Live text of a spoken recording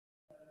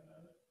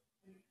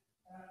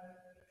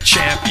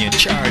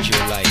Charge your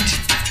light.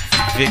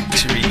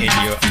 Victory in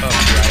your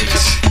upright.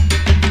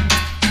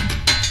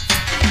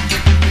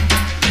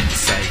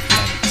 Insight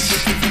light.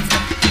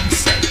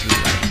 Insight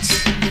light.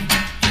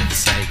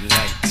 Insight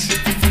light.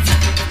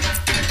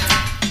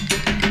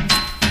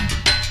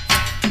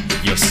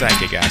 Your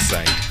psychic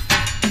eyesight.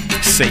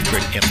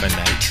 Sacred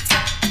infinite.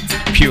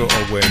 Pure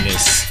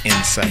awareness.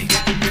 Insight.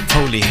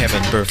 Holy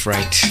heaven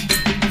birthright.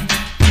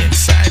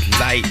 Inside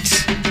light.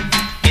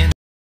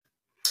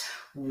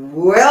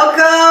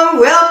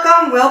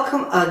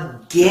 Welcome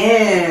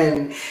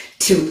again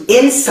to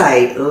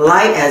Insight,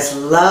 Light as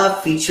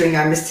Love, featuring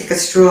our mystic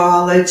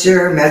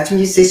astrologer, master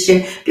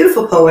musician,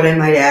 beautiful poet, and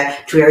my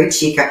dad, Tueri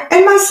Chica,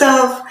 and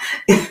myself,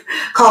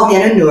 called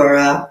Nana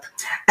Nura.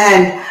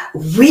 And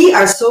we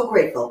are so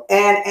grateful.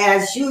 And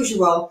as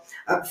usual,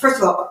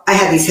 first of all, I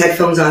have these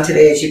headphones on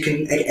today, as you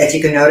can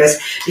notice,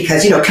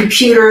 because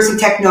computers and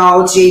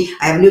technology.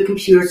 I have a new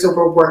computer, so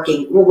we're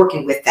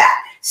working with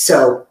that.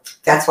 So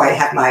that's why I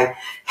have my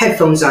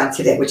headphones on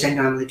today, which I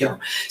normally don't.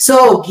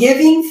 So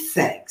giving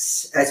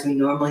thanks, as we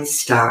normally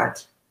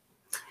start,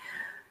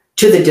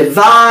 to the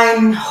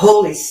divine,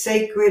 holy,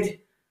 sacred,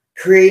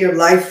 creator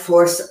life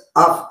force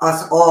of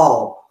us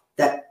all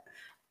that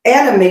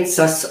animates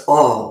us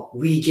all.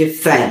 We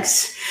give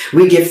thanks.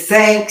 We give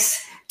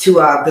thanks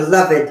to our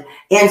beloved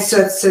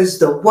ancestors,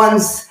 the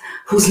ones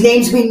whose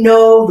names we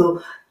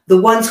know,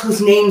 the ones whose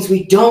names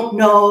we don't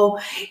know,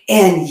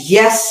 and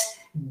yes,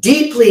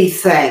 deeply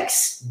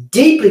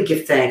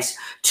give thanks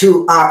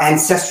to our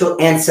ancestral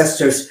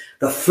ancestors,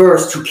 the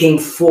first who came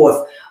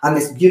forth on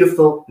this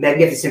beautiful,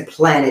 magnificent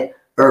planet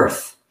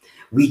Earth.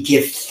 We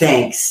give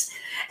thanks.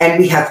 And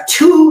we have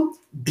two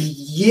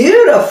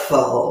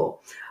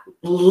beautiful,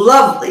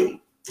 lovely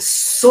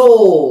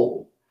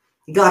soul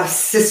goddess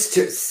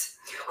sisters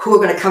who are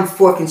going to come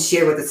forth and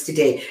share with us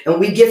today. And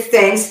we give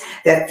thanks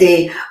that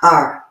they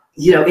are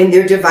in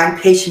their divine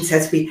patience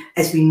as we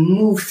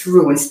move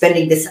through and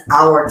spending this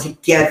hour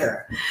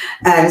together.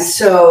 And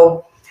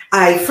so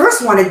I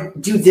first want to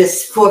do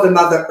this for the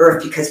Mother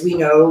Earth, because we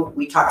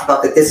talked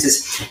about that this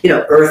is,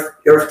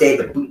 Earth Day,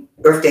 but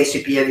Earth Day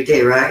should be every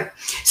day, right?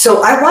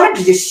 So I wanted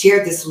to just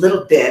share this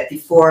little bit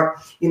before,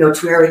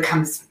 Tueri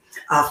comes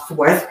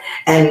forth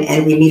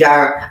and we meet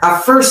our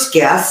first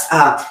guest,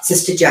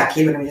 Sister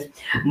Jackie. We're going to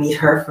meet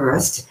her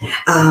first.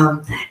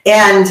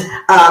 It's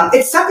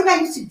something I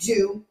used to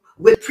do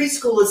with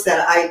preschoolers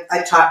that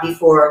I taught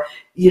before,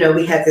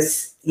 we had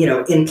this,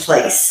 in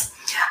place.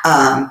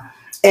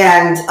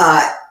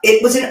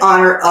 It was in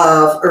honor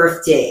of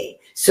Earth Day.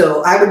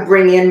 So I would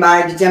bring in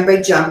my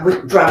djembe drum,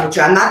 which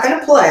I'm not going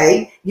to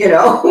play,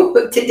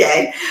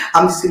 today.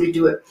 I'm just going to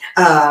do it,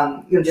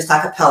 just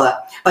a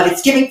cappella. But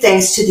it's giving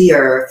thanks to the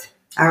earth.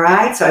 All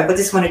right, so I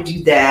just want to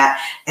do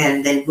that,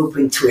 and then we'll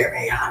bring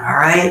Tueri on, all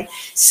right?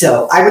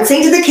 So I would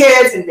sing to the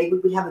kids, and maybe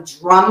we'd have a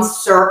drum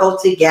circle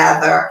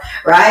together,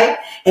 right?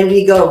 And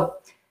we go,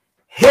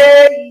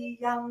 hey,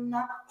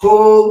 yana,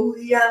 ho,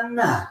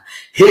 yana,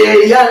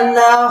 hey,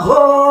 yana,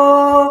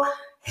 ho,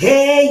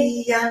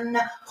 hey,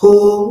 yana,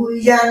 ho,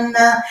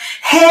 yana,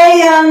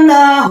 hey,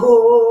 yana,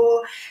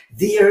 ho.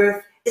 The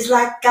earth is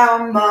like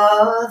our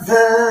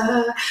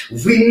mother.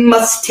 We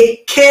must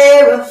take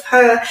care of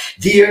her.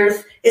 The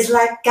earth is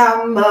like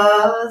our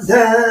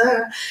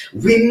mother.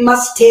 We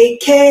must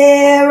take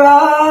care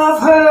of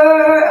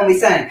her. And we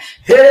sang,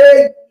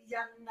 hey,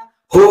 yana,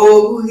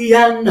 ho,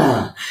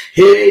 yana,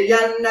 hey,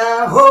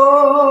 yana,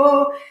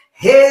 ho,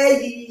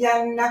 hey,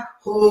 yana,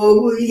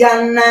 ho,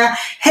 yana,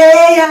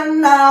 hey,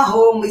 yana,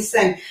 ho. And we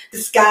sang, the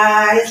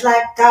sky is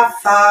like our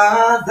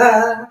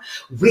father.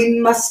 We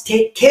must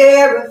take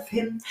care of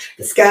him.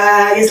 The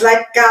sky is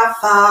like our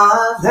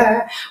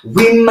father.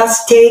 We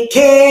must take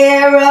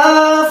care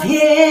of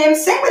him.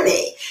 Sing with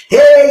me.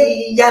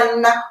 Hey,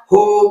 yana,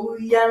 ho,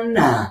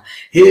 yana.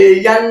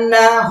 Hey,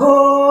 yana,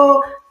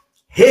 ho.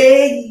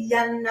 Hey,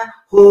 yana,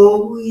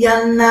 ho,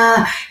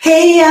 yana.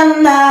 Hey,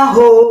 yana,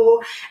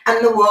 ho.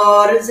 And the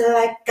waters are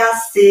like our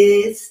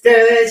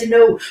sisters,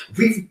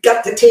 we've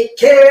got to take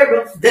care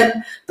of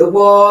them. The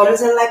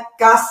waters are like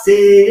our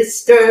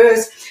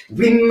sisters.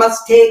 We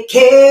must take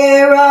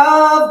care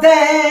of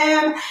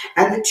them.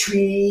 And the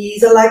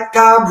trees are like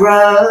our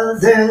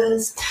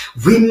brothers.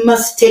 We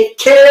must take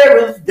care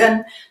of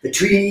them. The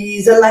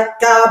trees are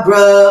like our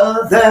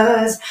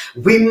brothers.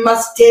 We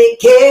must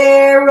take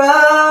care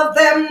of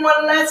them.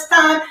 One last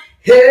time.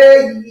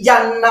 Hey,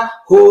 yana,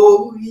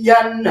 ho,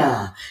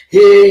 yana.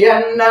 Hey,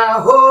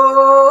 yana,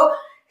 ho.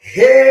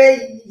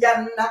 Hey,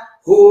 yana,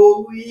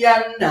 ho,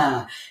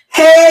 yana.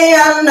 Hey,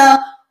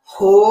 yana,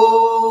 ho.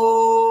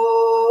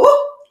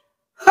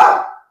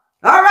 Ha!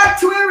 All right,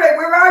 Tueri,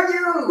 where are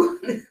you?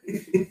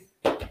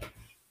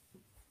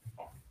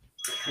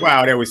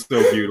 Wow, that was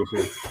so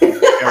beautiful.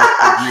 That was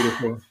so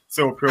beautiful.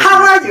 So appropriate.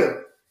 How are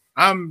you?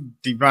 I'm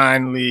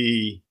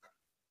divinely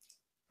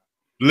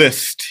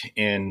blissed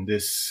in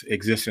this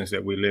existence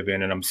that we live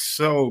in, and I'm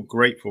so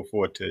grateful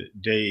for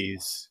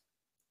today's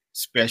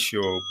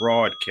special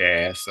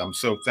broadcast. I'm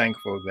so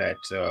thankful that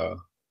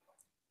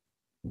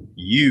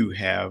you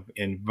have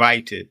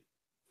invited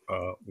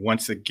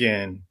once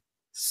again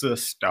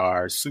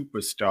sisters,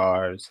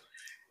 superstars,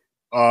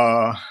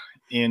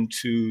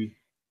 into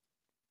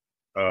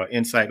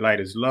Insight Light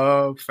is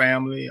Love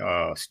family.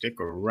 Stick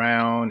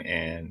around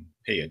and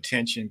pay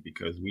attention,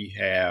 because we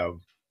have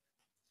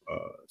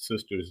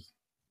sisters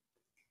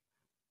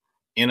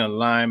in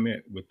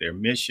alignment with their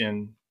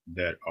mission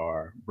that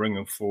are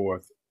bringing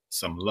forth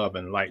some love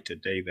and light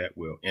today that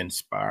will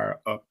inspire,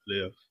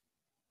 uplift,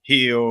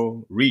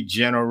 heal,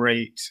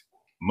 regenerate,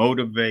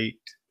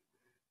 motivate,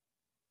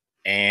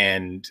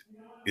 and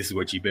this is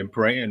what you've been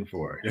praying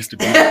for. Just to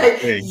be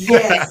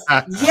yes,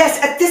 yes.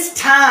 At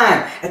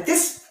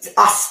this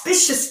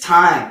auspicious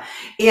time,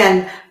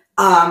 and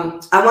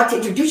I want to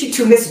introduce you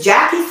to Miss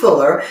Jackie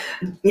Fuller.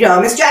 You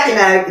know, Miss Jackie and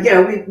I, you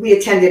know, we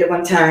attended at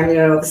one time, you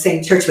know, the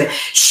same church, but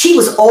she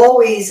was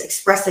always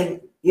expressing,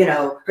 you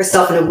know,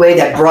 herself in a way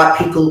that brought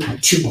people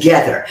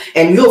together.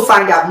 And you'll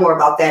find out more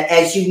about that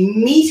as you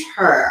meet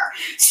her.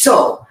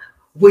 So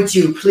would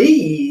you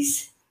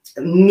please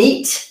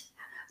meet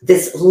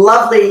this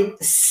lovely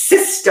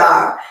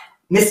sister,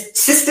 Miss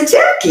Sister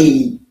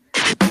Jackie.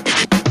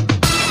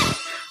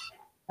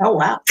 Oh,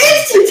 wow.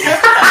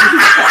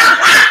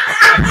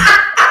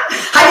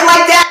 How you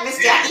like that, Miss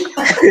Jackie?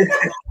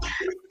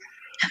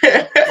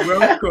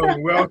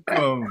 Welcome,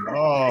 welcome.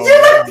 Oh, you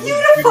look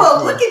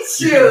beautiful. Look at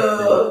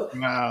you.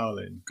 Smile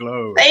and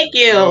glow. Thank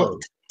you. Glow.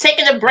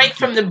 Taking a break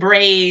from the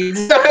braids.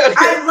 I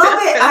love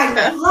it.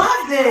 I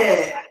love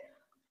it.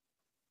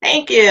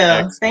 Thank you.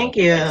 Excellent. Thank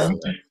you.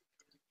 Excellent.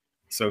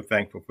 So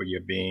thankful for your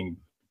being,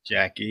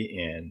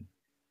 Jackie. And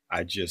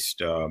I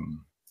just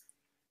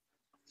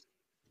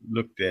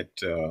looked at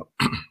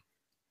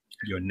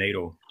your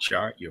natal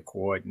chart, your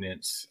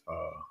coordinates.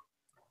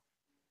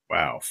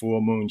 Wow,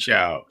 full moon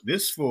child.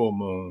 This full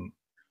moon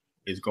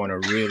is going to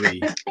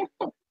really.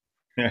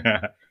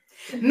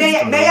 May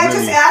I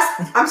just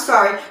ask? I'm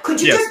sorry. Could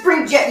you just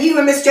bring you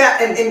and Miss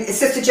and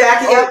Sister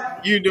Jackie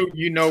up? You do.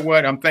 You know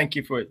what? Thank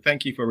you for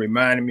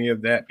reminding me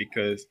of that,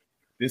 because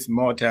this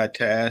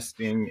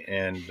multitasking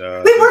and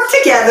we work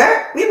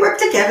together. We work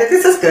together.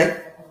 This is good.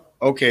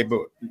 Okay,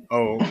 but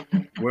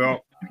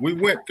well, we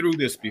went through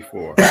this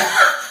before.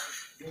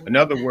 In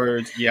other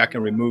words, yeah, I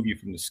can remove you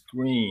from the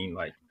screen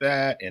like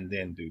that, and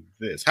then do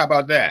this. How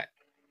about that?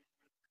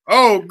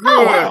 Oh, good.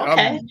 Oh, wow,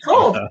 okay.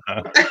 Cool.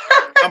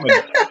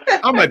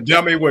 I'm a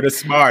dummy with a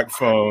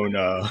smartphone.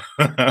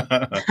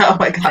 Oh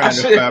my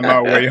gosh. Trying to find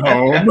my way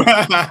home.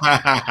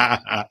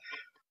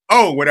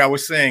 Oh, what I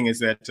was saying is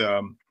that,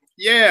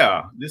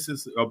 yeah, this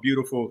is a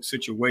beautiful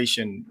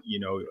situation,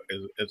 you know,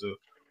 as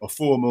a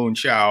full moon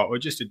child, or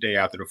just a day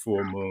after the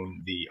full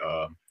moon, the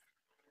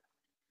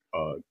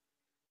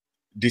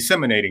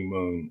disseminating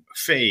moon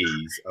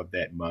phase of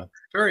that month.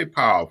 Very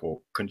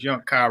powerful.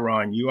 Conjunct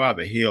Chiron, you are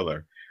the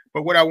healer.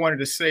 But what I wanted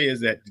to say is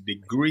that the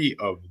degree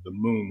of the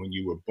moon when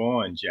you were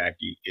born,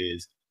 Jackie,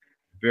 is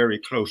very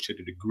close to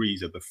the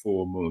degrees of the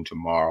full moon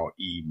tomorrow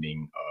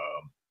evening,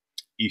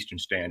 Eastern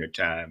Standard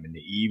Time. In the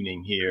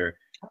evening here,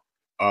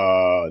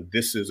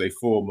 this is a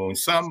full moon.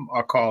 Some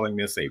are calling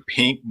this a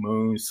pink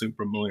moon,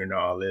 super moon, and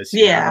all this.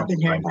 Yeah, I've been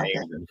hearing about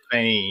that. And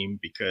fame,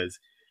 because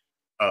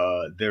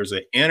there's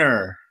an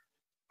inner,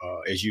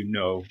 as you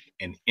know,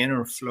 an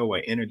inner flow,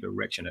 an inner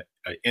direction,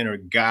 an inner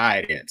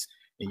guidance,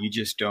 and you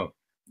just don't,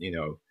 you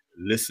know,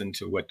 listen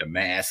to what the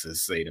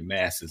masses say. The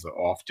masses are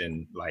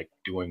often like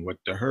doing what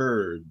the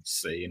herd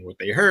say and what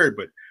they heard.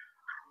 But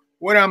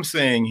what I'm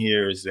saying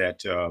here is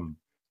that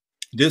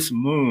this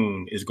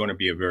moon is going to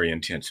be a very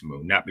intense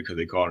moon, not because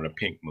they call it a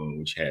pink moon,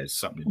 which has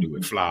something to do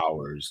with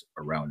flowers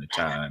around the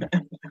time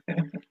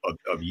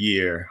of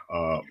year,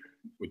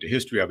 with the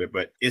history of it,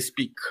 but it's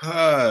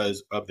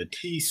because of the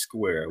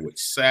T-square with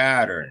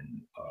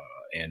Saturn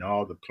and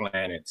all the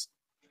planets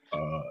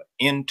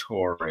in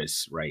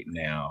Taurus right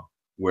now,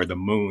 where the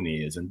moon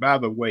is. And by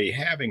the way,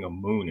 having a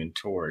moon in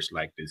Taurus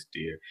like this,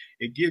 dear,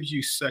 it gives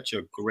you such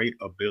a great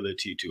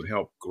ability to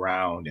help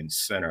ground and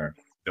center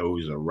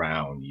those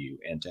around you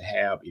and to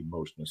have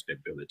emotional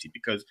stability,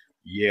 because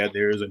yeah,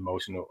 there is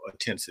emotional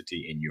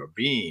intensity in your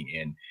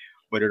being,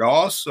 but it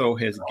also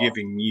has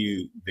given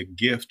you the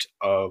gift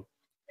of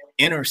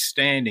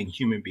understanding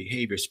human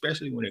behavior,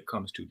 especially when it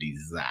comes to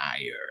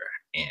desire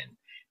and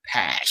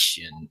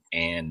passion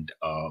and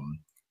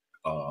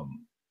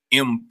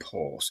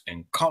impulse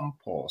and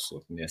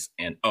compulsiveness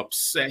and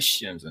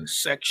obsessions and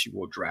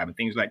sexual drive and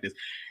things like this,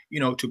 you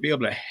know, to be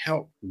able to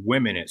help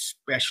women,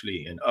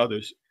 especially, and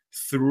others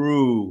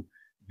through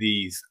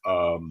these,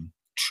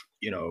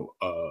 you know,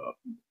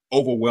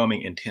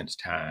 overwhelming, intense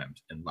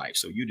times in life.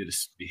 So you're the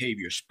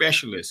behavior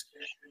specialist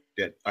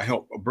that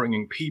help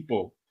bringing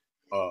people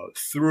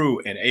through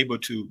and able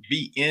to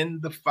be in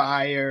the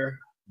fire,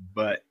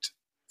 but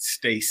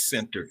stay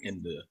centered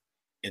in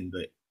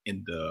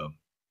the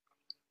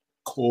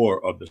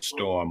core of the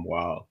storm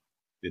while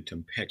the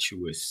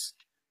tempestuous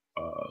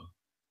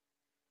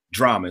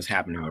drama is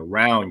happening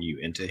around you,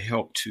 and to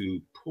help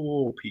to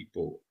pull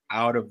people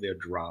out of their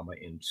drama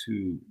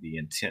into the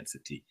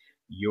intensity.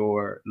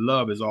 Your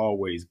love has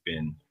always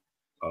been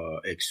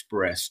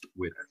expressed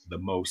with the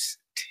most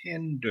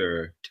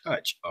tender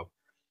touch of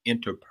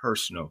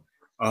interpersonal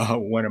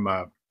One of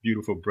my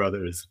beautiful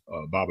brothers,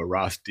 Baba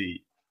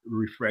Rosti,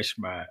 refreshed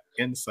my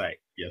insight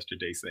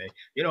yesterday, saying,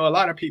 you know, a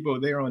lot of people,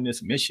 they're on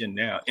this mission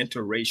now,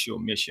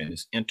 interracial mission,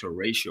 this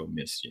interracial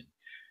mission.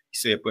 He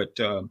said, but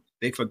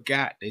they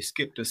forgot, they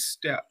skipped a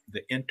step,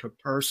 the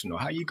interpersonal.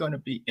 How are you going to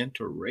be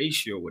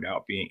interracial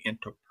without being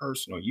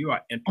interpersonal? You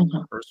are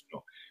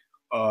interpersonal.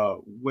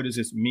 What does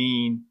this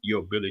mean? Your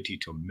ability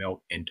to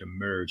melt and to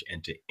merge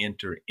and to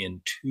enter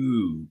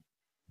into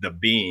the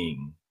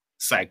being,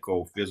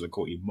 psycho,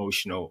 physical,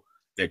 emotional,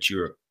 that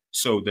you're.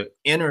 So the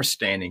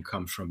understanding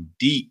comes from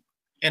deep.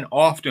 And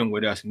often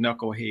with us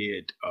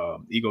knucklehead,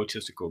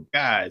 egotistical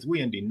guys,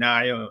 we're in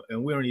denial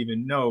and we don't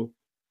even know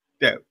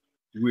that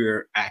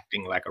we're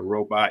acting like a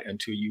robot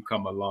until you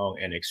come along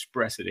and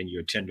express it in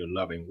your tender,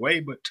 loving way,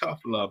 but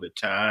tough love at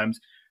times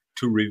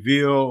to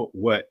reveal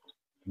what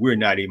we're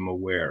not even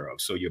aware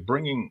of. So you're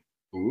bringing,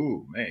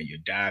 ooh, man, you're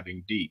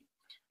diving deep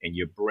and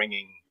you're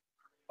bringing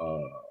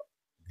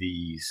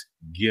these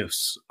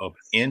gifts of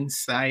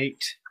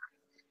insight,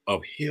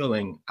 of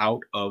healing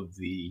out of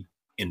the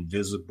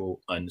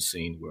invisible,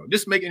 unseen world.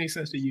 Does this make any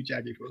sense to you,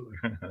 Jackie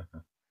Fuller?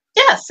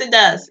 Yes, it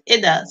does.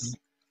 It does.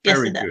 Yes,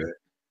 Very it does. good.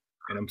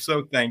 And I'm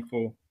so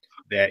thankful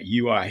that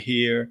you are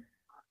here,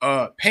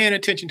 paying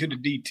attention to the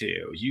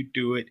details. You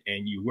do it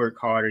and you work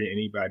harder than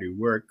anybody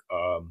work.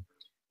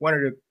 One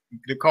of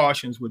the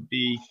cautions would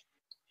be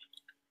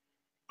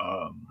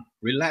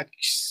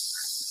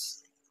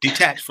relax,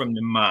 detach from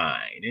the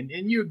mind.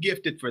 And you're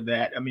gifted for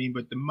that. I mean,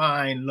 but the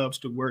mind loves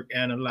to work,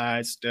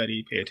 analyze,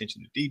 study, pay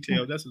attention to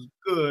details. That's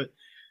good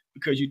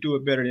because you do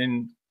it better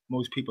than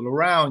most people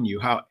around you.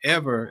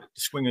 However,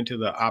 swinging to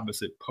the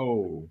opposite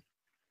pole,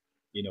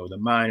 you know, the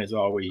mind is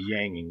always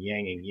yanging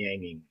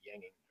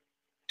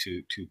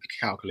to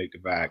calculate,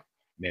 divide,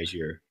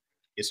 measure.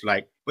 It's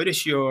like, what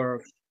is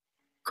your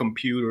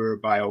computer,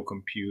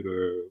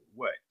 biocomputer,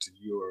 what?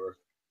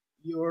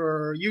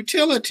 Your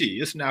utility.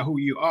 It's not who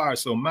you are.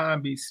 So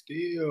mind be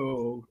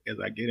still as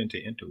I get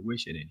into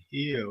intuition and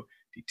heal.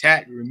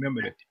 Detach,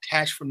 remember to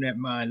detach from that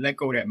mind, let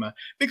go of that mind.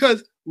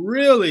 Because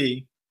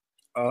really,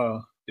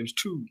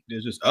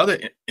 there's this other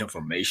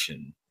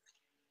information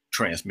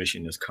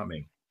transmission that's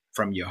coming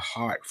from your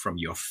heart, from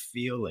your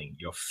feeling.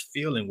 Your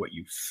feeling, what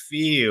you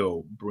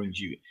feel brings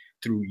you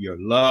through your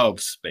love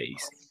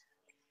space.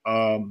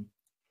 When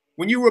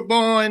you were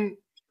born,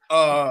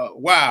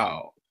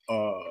 wow,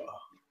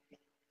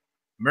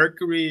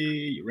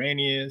 Mercury,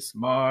 Uranus,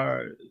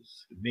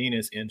 Mars,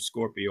 Venus in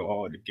Scorpio,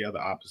 all together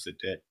opposite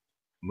that,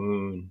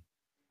 Moon,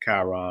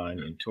 Chiron,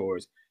 and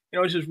Taurus. You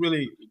know, it's just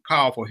really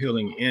powerful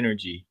healing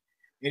energy.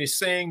 And it's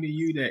saying to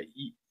you that,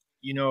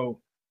 you know,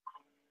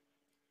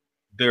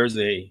 there's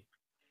a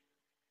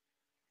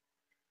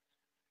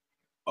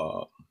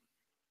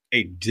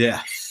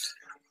death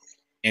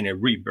and a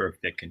rebirth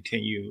that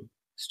continues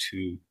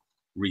to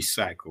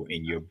recycle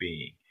in your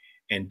being.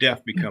 And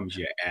death becomes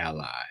your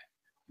ally,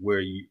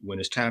 where when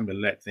it's time to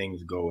let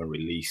things go and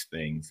release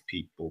things,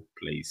 people,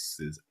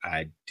 places,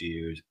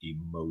 ideas,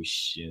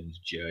 emotions,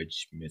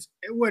 judgments,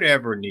 and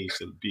whatever needs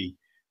to be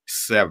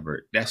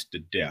severed. That's the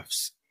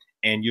deaths.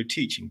 And you're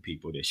teaching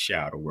people to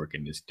shadow work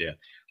in this death.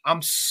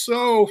 I'm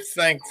so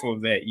thankful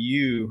that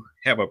you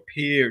have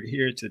appeared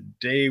here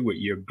today with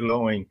your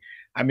glowing.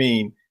 I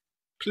mean,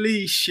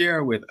 please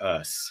share with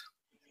us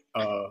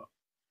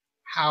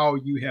how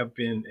you have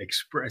been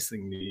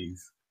expressing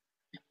these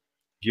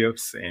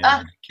gifts and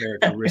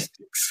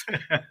characteristics.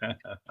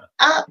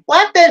 Well,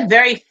 I've been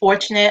very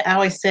fortunate. I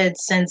always said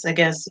since, I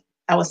guess,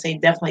 I would say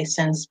definitely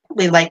since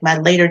probably like my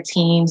later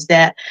teens,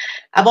 that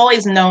I've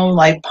always known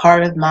like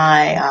part of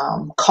my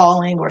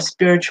calling or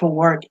spiritual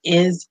work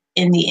is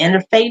in the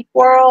interfaith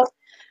world.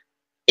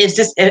 It's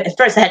just, at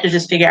first I had to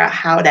just figure out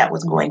how that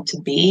was going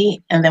to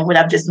be. And then what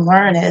I've just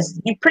learned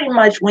is you pretty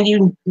much, when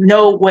you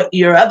know what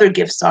your other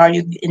gifts are,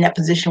 you're in that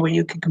position where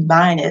you can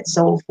combine it.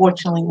 So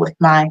fortunately with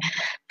my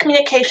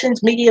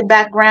communications media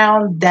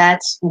background,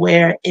 that's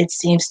where it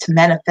seems to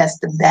manifest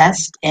the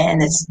best.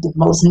 And it's the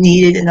most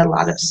needed in a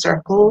lot of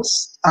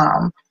circles.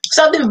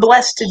 So I've been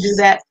blessed to do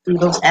that through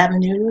those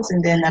avenues.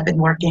 And then I've been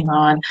working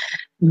on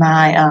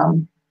my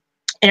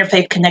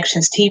Interfaith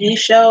Connections TV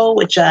show,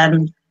 which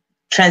I'm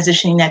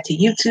transitioning that to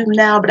YouTube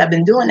now, but I've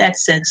been doing that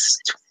since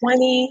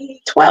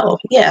 2012.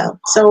 Yeah.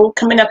 So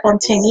coming up on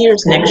 10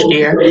 years next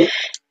year.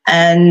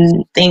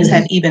 And things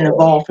have even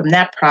evolved from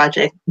that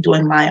project,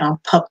 doing my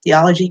pup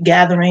theology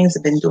gatherings.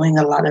 I've been doing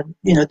a lot of,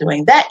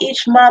 doing that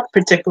each month,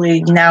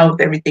 particularly now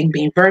with everything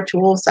being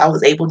virtual. So I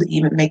was able to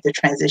even make the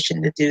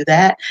transition to do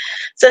that.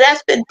 So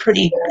that's been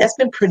pretty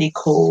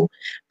cool.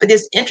 But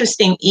it's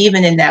interesting,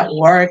 even in that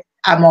work,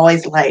 I'm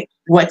always like,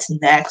 what's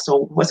next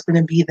or what's going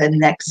to be the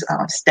next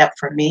step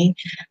for me.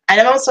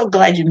 And I'm also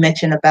glad you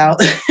mentioned about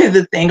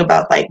the thing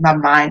about like my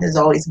mind is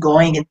always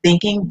going and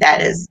thinking.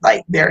 That is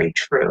like very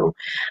true.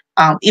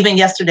 Even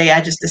yesterday, I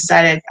just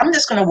decided I'm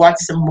just going to watch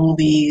some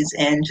movies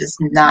and just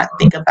not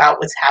think about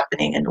what's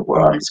happening in the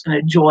world. I'm just going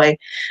to enjoy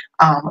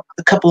a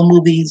couple of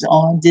movies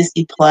on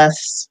Disney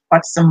Plus,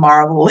 watch some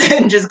Marvel,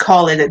 and just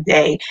call it a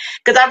day.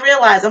 Because I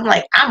realized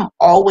I'm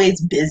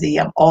always busy.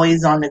 I'm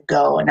always on the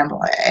go, and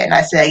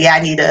I said, yeah,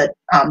 I need to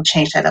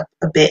change that up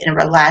a bit and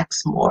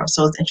relax more.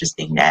 So it's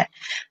interesting that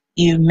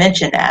you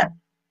mentioned that.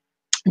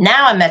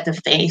 Now I'm at the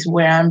phase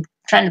where I'm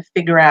trying to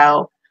figure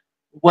out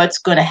what's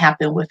going to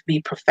happen with me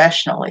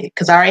professionally,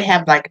 because I already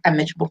have, like I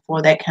mentioned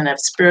before, that kind of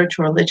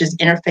spiritual religious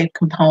interfaith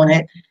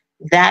component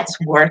that's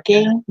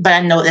working, but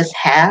I know that's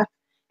half,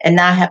 and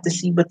now I have to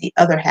see what the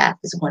other half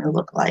is going to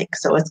look like.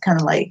 So it's kind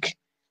of like,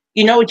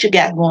 you know what you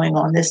got going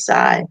on this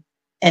side,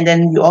 and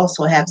then you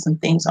also have some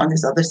things on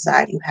this other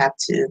side you have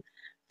to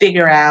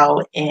figure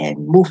out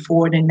and move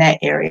forward in that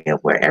area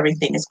where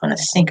everything is going to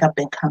sync up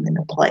and come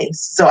into place.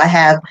 So I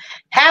have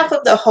half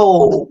of the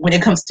whole when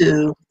it comes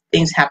to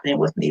things happening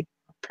with me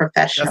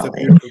professionally. That's a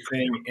beautiful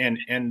thing.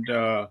 And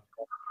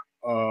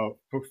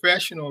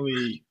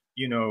professionally,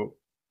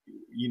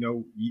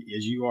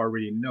 as you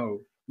already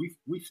know,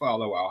 we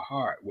follow our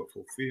heart, what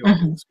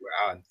fulfills us, where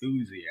our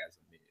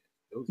enthusiasm is.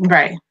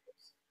 Right.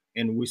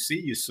 And we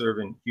see you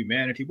serving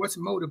humanity. What's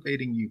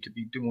motivating you to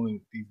be doing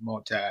these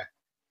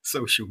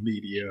multi-social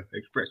media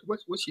expressions?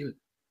 What's your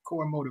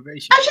core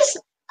motivation?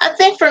 I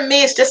think for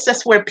me, it's just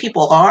that's where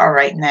people are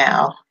right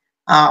now.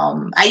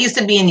 I used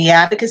to be in the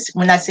advocacy,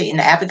 when I say in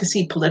the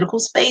advocacy political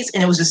space,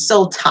 and it was just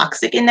so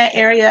toxic in that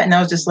area. And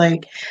I was just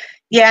like,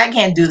 yeah, I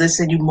can't do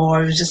this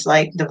anymore. It was just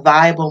like the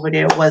vibe over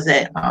there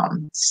wasn't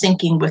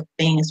syncing with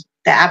things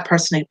that I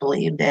personally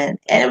believed in.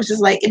 And it was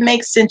just like, it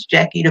makes sense,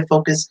 Jackie, to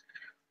focus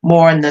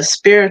more on the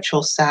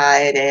spiritual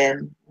side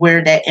and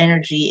where that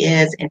energy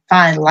is and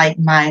find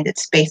like-minded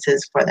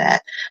spaces for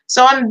that.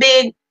 So I'm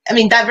big. I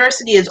mean,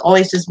 diversity has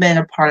always just been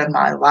a part of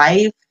my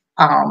life.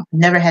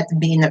 Never had to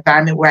be in an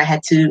environment where I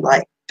had to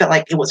felt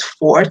like it was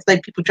forced.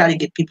 Like people try to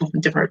get people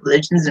from different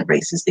religions and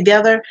races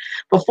together.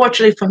 But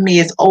fortunately for me,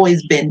 it's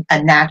always been a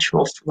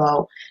natural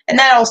flow. And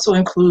that also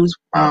includes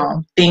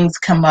things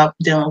come up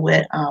dealing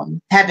with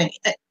having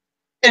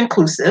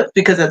inclusive,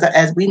 because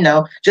as we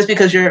know, just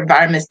because your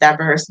environment is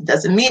diverse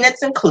doesn't mean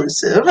it's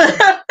inclusive,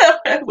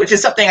 which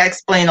is something I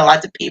explain a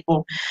lot to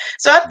people.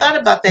 So I thought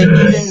about that,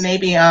 even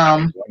maybe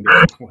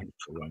wonderful.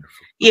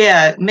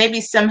 Yeah,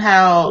 maybe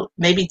somehow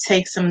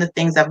take some of the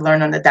things I've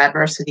learned on the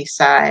diversity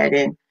side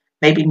and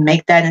maybe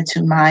make that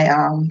into my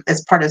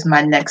as part of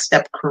my next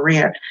step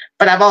career.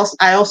 But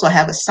I also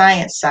have a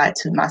science side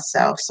to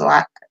myself, so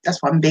that's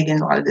why I'm big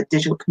in a lot of the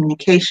digital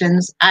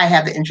communications. I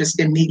have an interest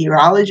in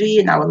meteorology,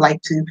 and I would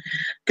like to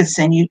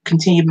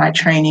continue my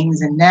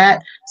trainings in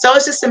that. So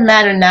it's just a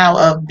matter now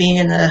of being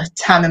in a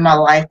time in my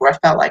life where I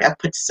felt like I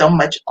put so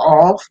much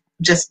off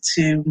just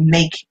to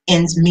make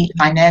ends meet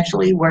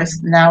financially, whereas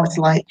now it's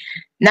like,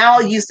 now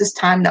I'll use this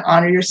time to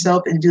honor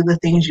yourself and do the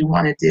things you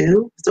want to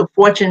do. So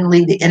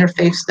fortunately, the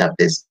interfaith stuff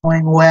is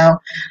going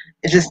well.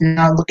 It's just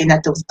now looking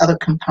at those other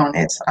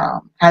components.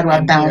 How do I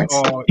balance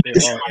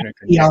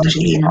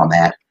theology and all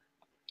that?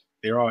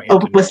 They're all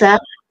interconnected. What's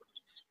that?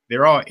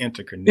 They're all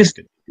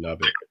interconnected. Love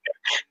it.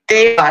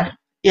 They are.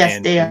 Yes,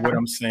 and they are. What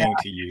I'm saying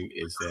to you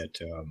is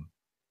that,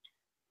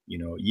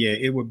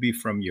 it would be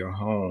from your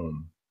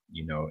home,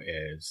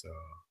 as,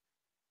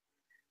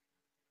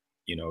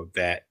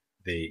 that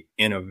the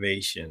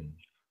innovation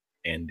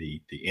and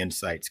the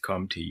insights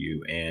come to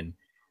you. And,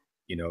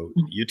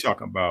 you're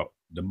talking about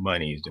the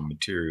monies, the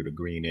material, the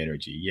green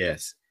energy.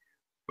 Yes.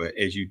 But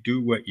as you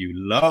do what you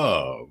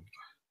love,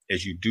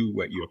 as you do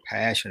what you're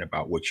passionate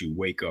about, what you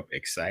wake up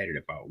excited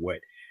about,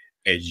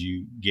 as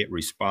you get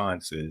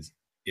responses,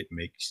 it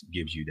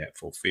gives you that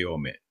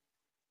fulfillment.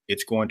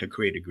 It's going to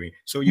create a green.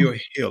 So you're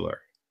a healer.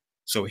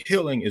 So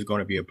healing is going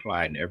to be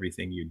applied in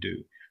everything you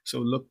do. So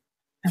look,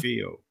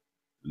 feel,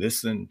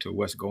 listen to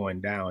what's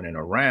going down and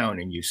around,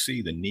 and you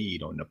see the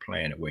need on the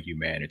planet where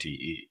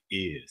humanity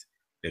is.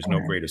 There's no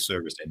greater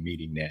service than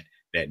meeting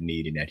that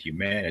need in that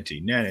humanity.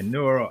 Nana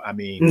Nora, I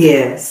mean,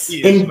 yes,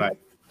 he is like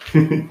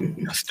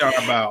a star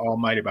by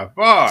Almighty by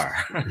far.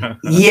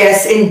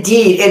 Yes,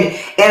 indeed.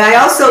 And I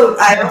also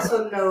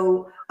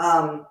know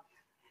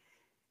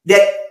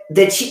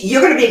that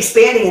you're going to be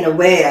expanding in a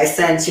way, I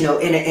sense, in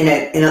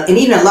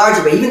even a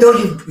larger way, even though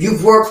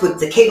you've worked with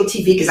the cable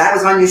TV, because I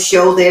was on your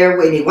show there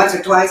maybe once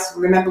or twice.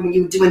 Remember when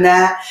you were doing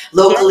that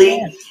locally?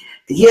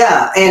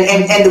 Yeah.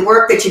 And the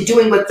work that you're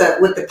doing with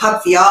the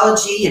pub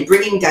theology and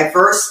bringing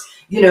diverse,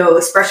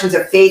 expressions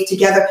of faith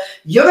together,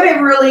 you're going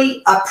to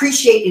really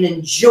appreciate and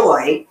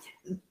enjoy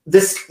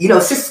this,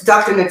 Sister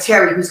Dr.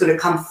 Nateri, who's going to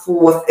come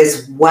forth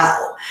as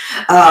well.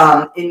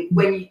 And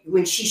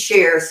when she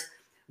shares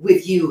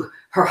with you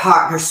her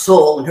heart, her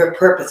soul, and her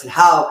purpose, and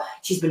how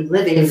she's been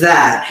living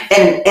that.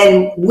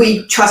 And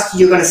we trust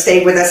you're going to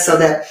stay with us so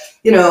that,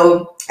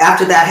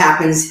 after that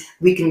happens,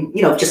 we can,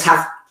 just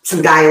have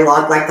some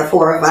dialogue like the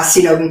four of us,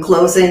 in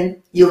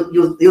closing.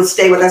 You'll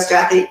stay with us,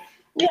 Jackie?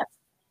 Yeah.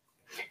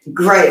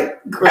 Great.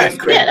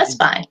 Yeah, that's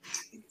fine.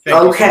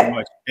 Thank you so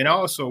much. And I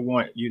also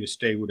want you to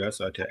stay with us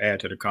to add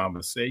to the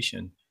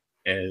conversation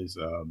as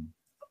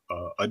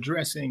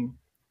addressing,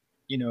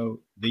 the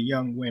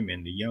young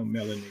women, the young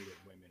melanated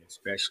women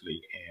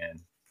especially,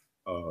 and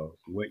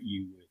what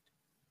you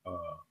would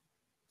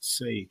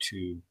say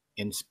to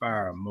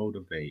inspire,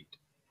 motivate,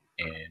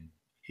 and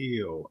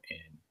heal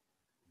and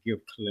give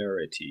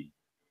clarity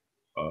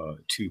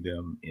to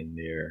them in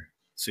their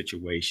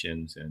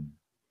situations and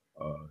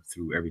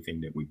through everything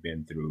that we've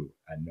been through.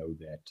 I know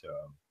that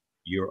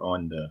you're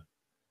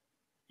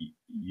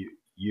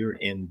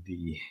in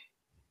the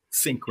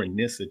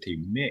synchronicity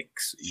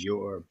mix.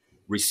 Your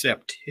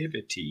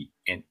receptivity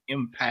and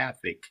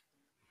empathic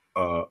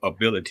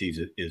abilities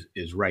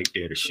is right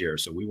there to share.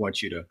 So we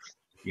want you to,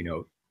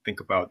 think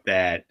about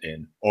that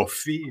or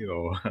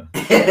feel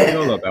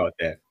about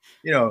that.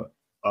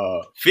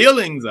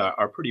 Feelings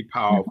are pretty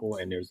powerful,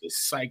 and there's a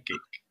psychic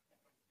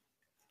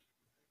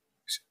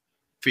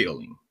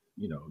feeling.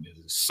 There's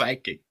a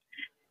psychic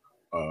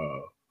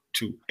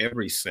to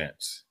every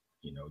sense.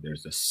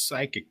 There's a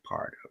psychic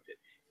part of it,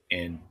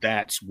 and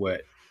that's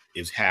what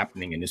is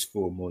happening. And this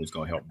full moon is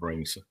going to help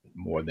bring some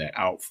more of that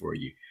out for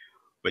you.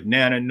 But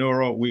Nana,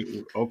 Nora,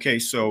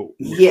 so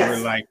yes. We're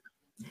like,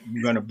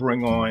 you're going to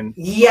bring on.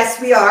 Yes,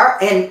 we are.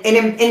 And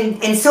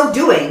in so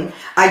doing,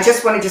 I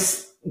just want to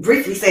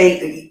briefly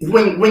say,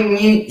 when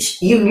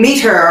you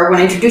meet her, when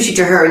I introduce you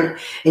to her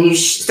and you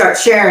start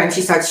sharing, she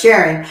starts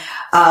sharing,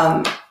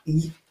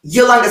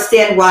 you'll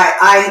understand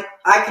why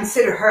I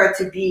consider her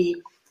to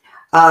be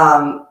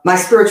my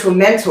spiritual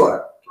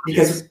mentor,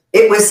 because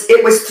it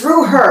was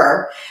through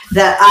her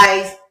that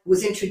I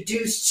was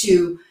introduced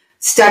to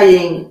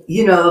studying,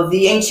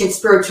 the ancient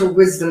spiritual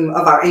wisdom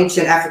of our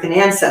ancient African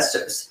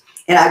ancestors.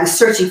 And I was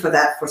searching for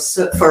that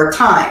for a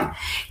time.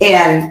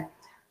 And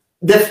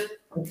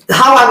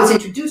how I was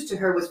introduced to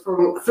her was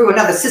through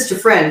another sister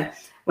friend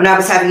when I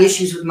was having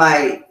issues with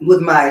my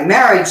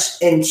marriage.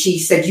 And she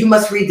said, you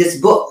must read this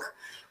book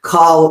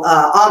called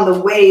On the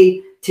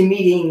Way to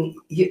Meeting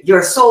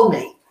Your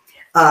Soulmate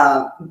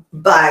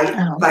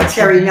by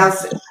Terry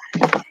Nelson.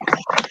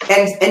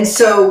 And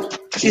so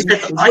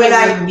when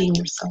I meet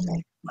your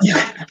soulmate.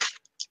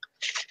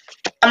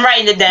 I'm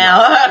writing it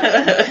down.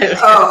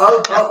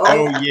 Oh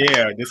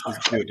yeah, this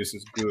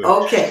is good.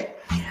 Okay.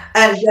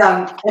 And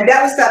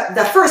that was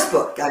the first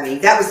book. I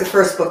mean, that was the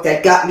first book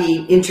that got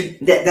me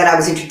that I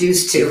was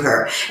introduced to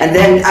her. And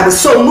then I was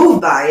so moved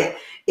by it.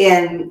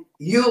 And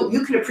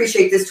you can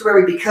appreciate this,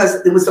 Tori,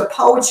 because it was the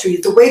poetry,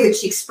 the way that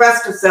she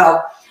expressed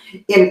herself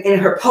in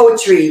her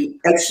poetry,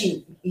 as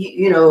she,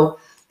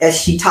 as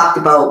she talked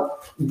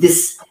about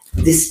this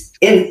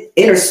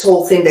inner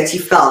soul thing that she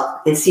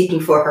felt in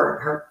seeking for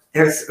her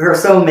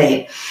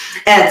soulmate.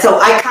 And so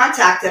I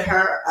contacted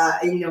her,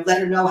 let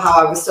her know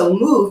how I was so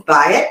moved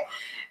by it.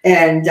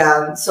 And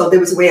so there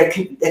was a way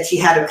that she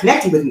had of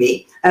connecting with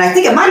me. And I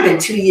think it might have been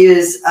 2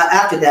 years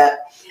after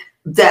that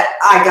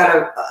I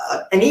got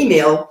an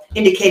email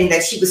indicating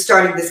that she was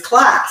starting this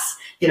class,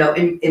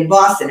 in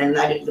Boston, and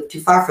I didn't live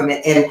too far from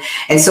it.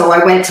 And so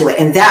I went to it,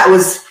 and that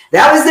was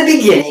the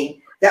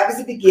beginning. That was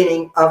the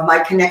beginning of my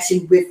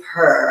connection with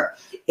her.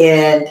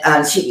 And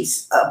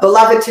she's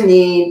beloved to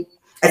me,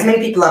 as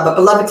many people are, but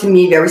beloved to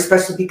me, very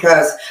special,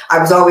 because I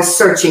was always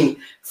searching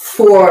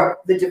for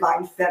the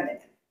divine feminine,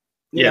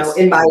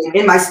 in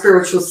my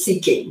spiritual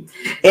seeking.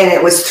 And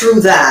it was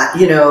through that,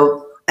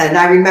 and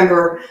I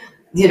remember,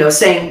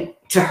 saying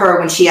to her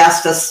when she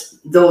asked us,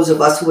 those of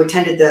us who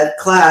attended the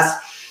class,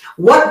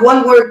 what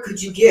one word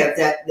could you give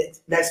that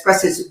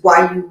expresses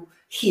why you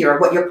here,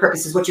 what your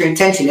purpose is, what your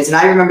intention is? And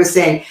I remember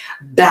saying,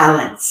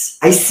 balance.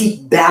 I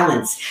seek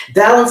balance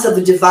of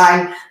the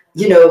divine,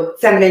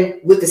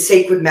 feminine with the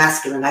sacred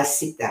masculine. I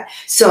seek that.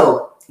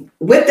 So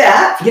with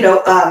that,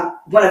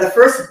 one of the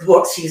first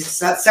books,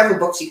 several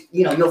books,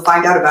 you'll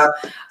find out about,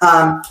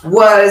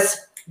 was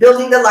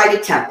Building the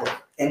Lighted Temple.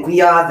 And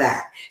we are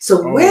that.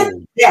 So with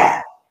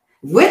that,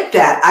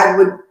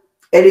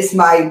 it is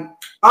my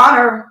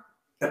honor,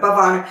 above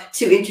honor,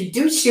 to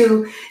introduce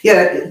you,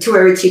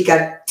 Tori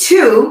Chika,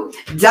 to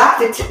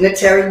Dr.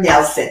 Nateri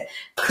Nelson.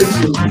 Could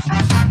you?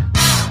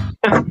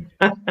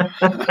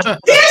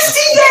 There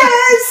she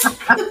is!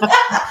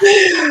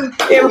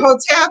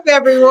 Hotep,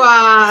 everyone.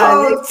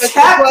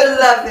 Hotep,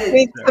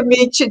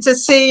 beloved. To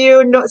see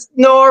you,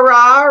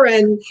 Nora,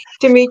 and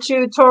to meet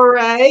you,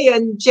 Tori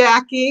and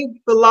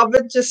Jackie,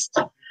 beloved. Just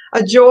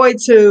a joy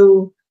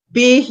to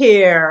be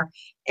here.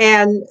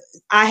 And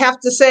I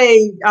have to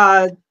say,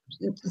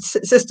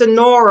 Sister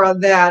Nora,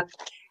 that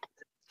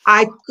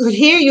I could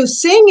hear you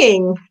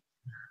singing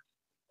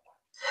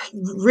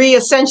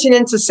Reascension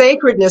into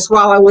Sacredness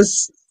while I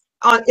was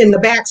in the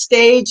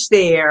backstage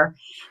there.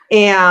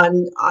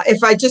 And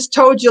if I just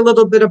told you a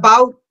little bit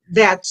about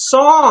that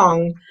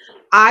song,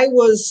 I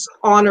was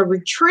on a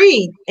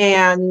retreat,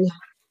 and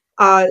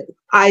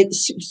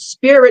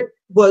Spirit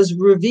was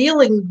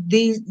revealing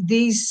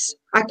these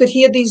I could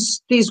hear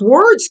these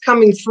words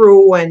coming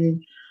through,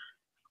 and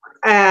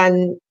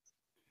And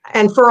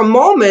for a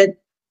moment,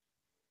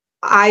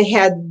 I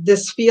had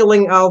this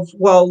feeling of,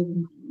 well,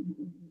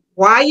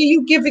 why are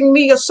you giving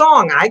me a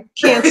song? I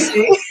can't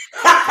sing.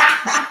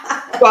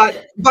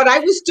 But I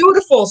was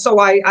dutiful, so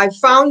I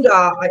found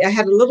I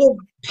had a little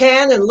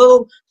pen and a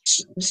little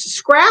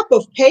scrap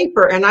of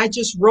paper, and I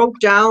just wrote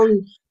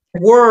down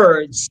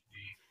words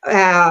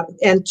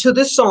and to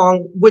the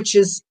song, which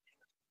is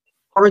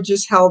Laura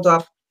just held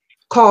up,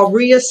 called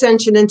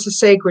Reascension into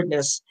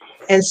Sacredness.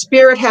 And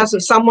Spirit has,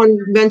 someone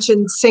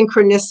mentioned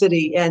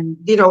synchronicity, and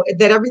you know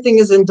that everything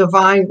is in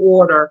divine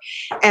order.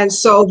 And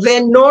so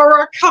then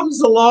Nora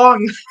comes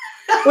along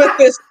with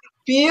this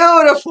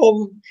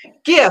beautiful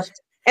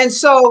gift. And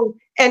so,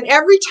 and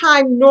every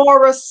time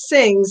Nora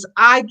sings,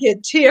 I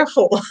get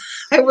tearful.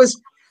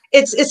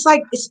 It's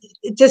like,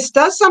 it just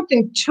does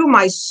something to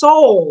my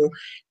soul.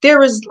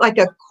 There is like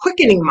a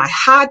quickening. My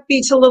heart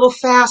beats a little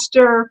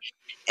faster.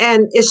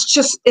 And it's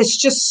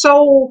just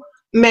so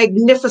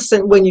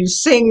magnificent when you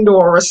sing,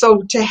 Nora.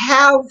 So to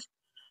have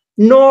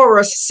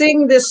Nora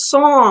sing this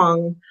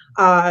song,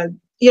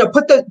 you know,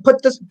 put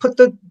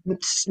the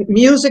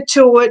music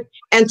to it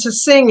and to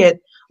sing it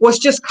was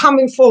just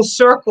coming full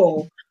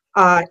circle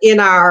in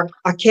our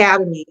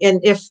academy.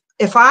 And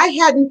if I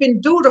hadn't been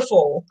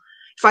dutiful,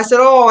 if I said,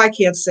 oh, I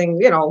can't sing,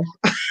 you know,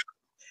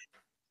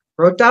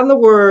 wrote down the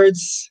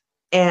words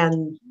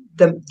and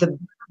the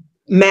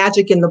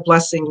magic and the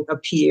blessing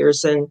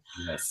appears. And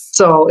Yes.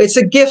 so it's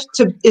a gift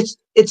to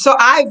it's so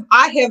I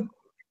have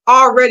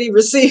already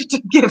received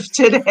a gift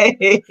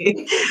today.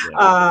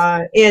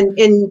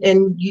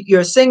 In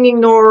your singing,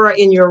 Nora,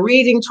 in your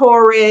reading,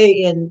 Torre,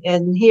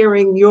 and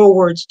hearing your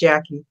words,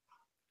 Jackie.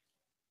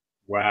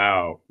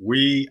 Wow,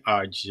 we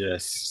are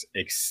just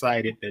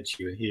excited that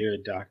you're here,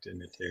 Dr.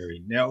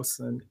 Nateri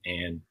Nelson,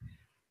 and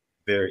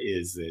there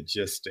is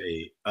just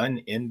a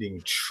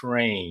unending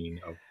train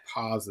of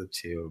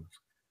positive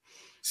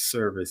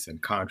service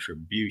and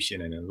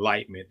contribution and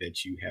enlightenment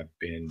that you have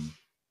been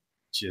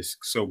just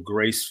so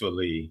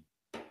gracefully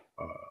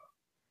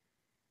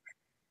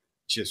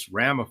just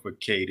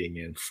ramificating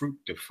and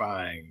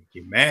fructifying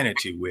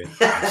humanity with.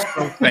 I'm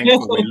so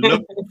thankful we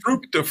look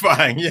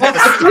fructifying. Yes.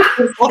 That's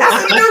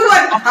a new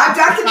one.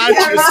 Dr.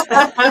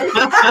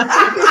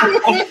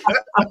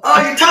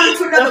 Oh, you're talking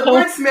to another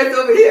wordsmith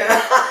over here.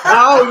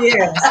 Oh,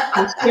 yes,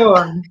 for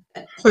sure.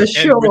 For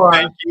sure.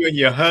 Thank you and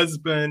your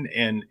husband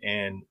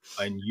and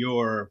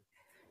your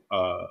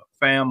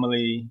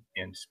family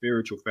and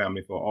spiritual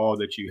family for all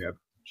that you have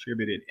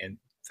contributed. And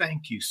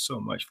thank you so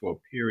much for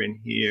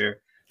appearing here.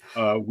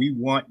 We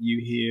want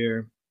you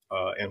here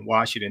in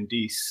Washington,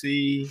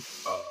 D.C.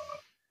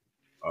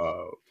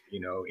 You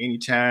know,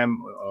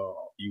 anytime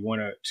you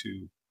want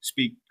to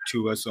speak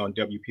to us on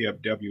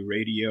WPFW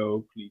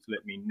radio, please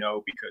let me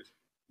know, because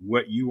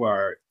what you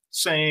are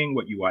saying,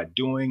 what you are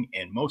doing,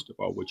 and most of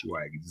all, what you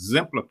are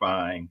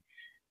exemplifying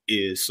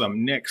is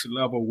some next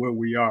level where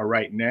we are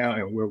right now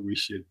and where we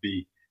should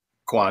be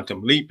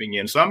quantum leaping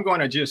in. So I'm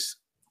going to just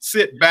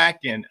sit back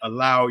and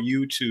allow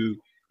you to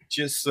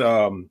just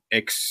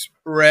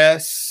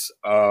express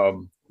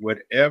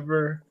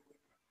whatever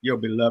your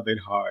beloved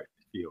heart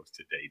feels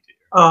today, dear.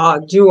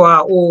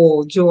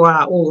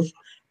 Jua.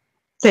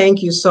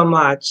 Thank you so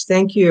much.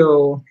 Thank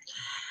you.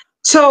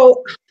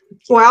 So,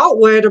 well,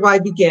 where do I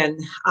begin?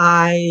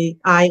 I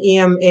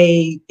am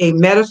a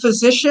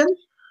metaphysician,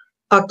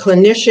 a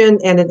clinician,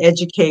 and an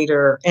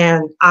educator.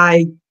 And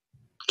I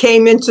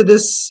came into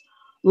this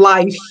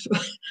life,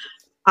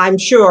 I'm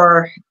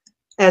sure,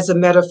 as a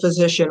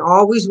metaphysician,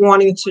 always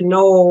wanting to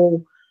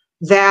know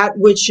that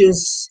which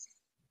is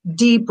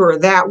deeper,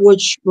 that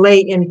which lay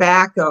in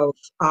back of,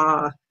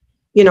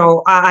 you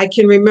know, I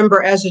can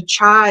remember as a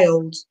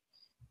child,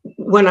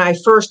 when I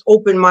first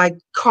opened my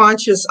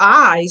conscious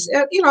eyes,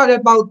 you know, at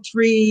about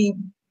 3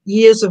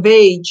 years of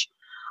age,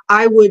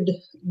 I would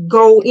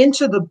go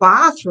into the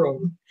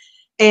bathroom,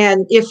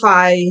 and if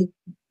I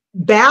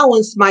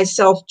balanced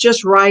myself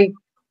just right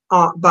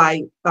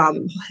by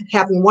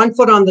having one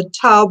foot on the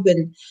tub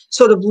and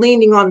sort of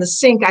leaning on the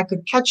sink, I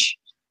could catch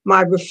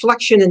my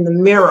reflection in the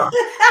mirror.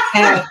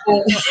 And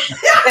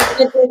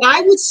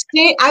I would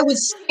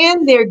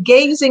stand there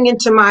gazing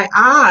into my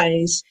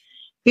eyes,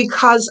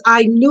 because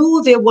I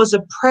knew there was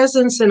a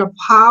presence and a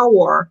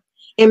power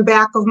in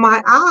back of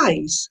my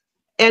eyes.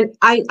 And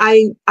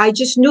I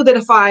just knew that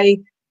if I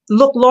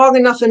looked long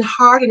enough and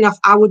hard enough,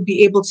 I would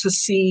be able to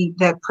see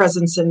that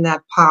presence and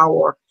that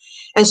power.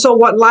 And so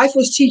what life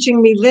was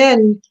teaching me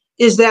then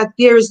is that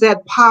there's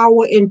that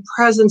power and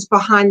presence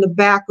behind the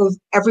back of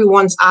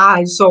everyone's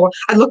eyes. So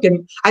I look at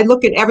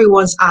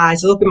everyone's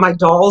eyes. I look at my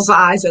doll's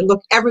eyes. I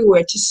look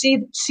everywhere to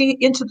see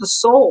into the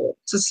soul,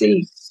 to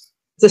see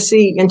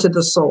into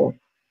the soul.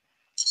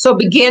 So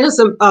began as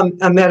a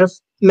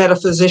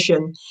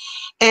metaphysician,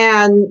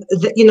 and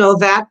you know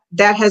that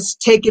has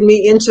taken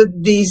me into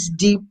these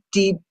deep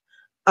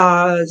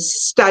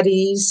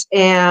studies,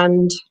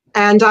 and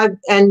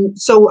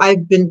so I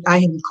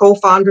am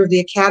co-founder of the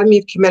Academy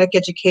of Kemetic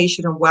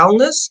Education and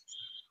Wellness.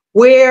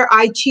 where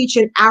I teach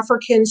an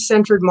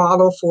African-centered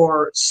model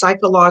for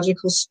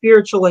psychological,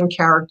 spiritual, and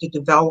character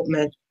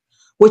development,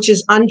 which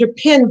is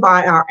underpinned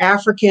by our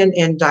African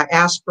and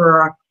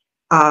diaspora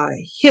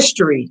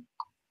history.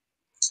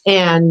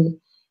 And,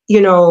 you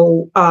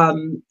know,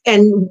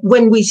 and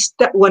when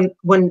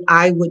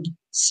I would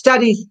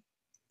study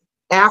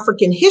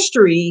African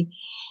history,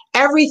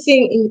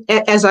 everything,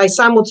 as I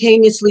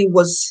simultaneously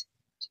was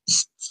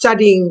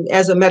studying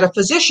as a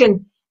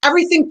metaphysician,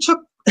 everything took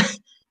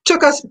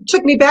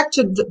me back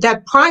to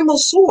that primal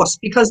source,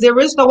 because there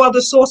is no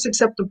other source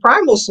except the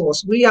primal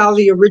source. We are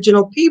the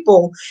original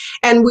people,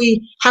 and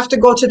we have to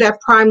go to that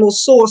primal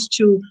source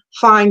to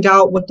find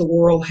out what the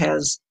world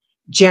has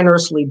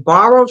generously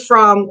borrowed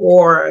from,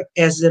 or,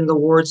 as in the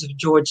words of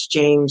George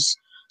James,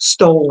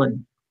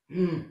 stolen.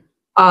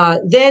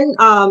 Then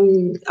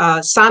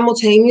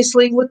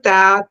simultaneously with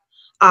that,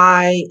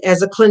 I,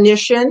 as a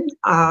clinician,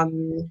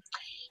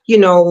 you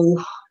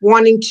know,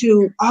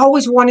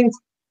 always wanting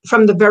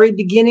from the very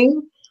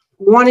beginning,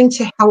 wanting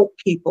to help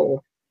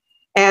people.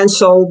 And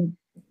so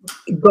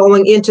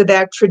going into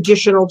that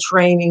traditional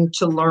training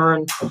to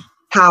learn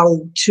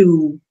how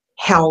to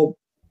help,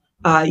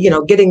 you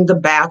know, getting the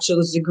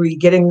bachelor's degree,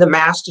 getting the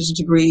master's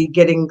degree,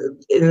 getting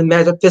in the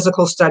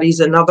metaphysical studies,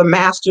 another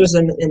master's,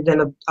 and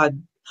then a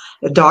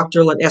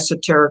doctoral in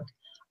esoteric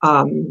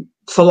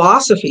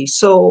philosophy.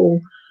 So,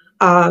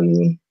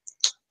 and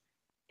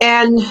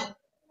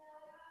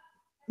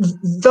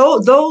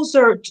those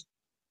are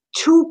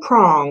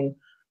two-pronged.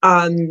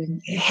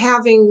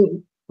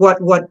 Having what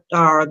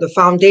are the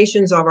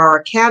foundations of our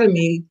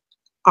academy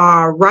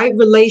are right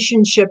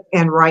relationship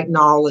and right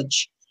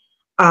knowledge.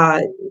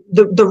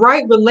 The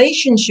right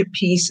relationship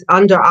piece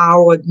under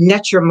our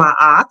Necher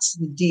Ma'at,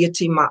 the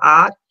deity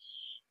Ma'at,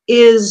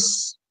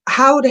 is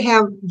how to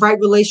have right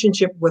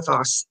relationship with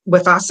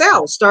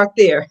ourselves. Start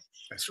there.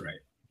 That's right.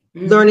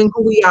 Learning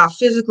who we are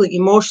physically,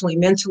 emotionally,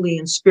 mentally,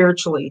 and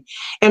spiritually.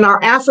 And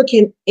our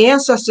African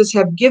ancestors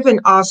have given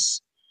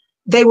us,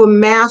 they were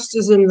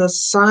masters in the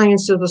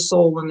science of the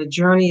soul and the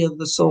journey of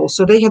the soul.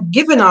 So they have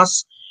given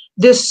us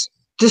this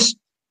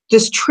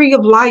tree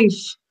of life,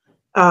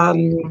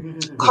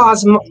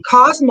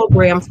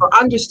 cosmogram for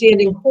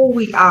understanding who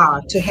we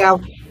are, to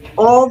have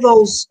all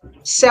those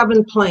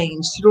 7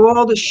 planes through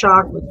all the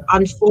chakras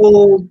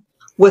unfold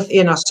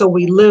within us, so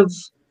we live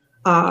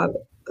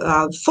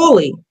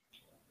fully.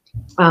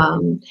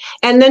 And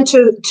then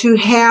to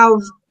have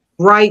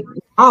right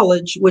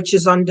knowledge, which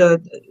is under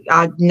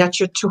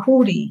Necher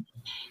Tahuti,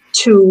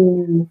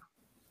 to,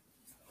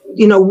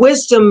 you know,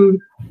 wisdom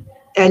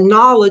and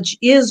knowledge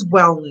is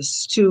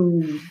wellness.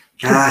 To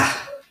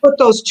put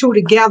those two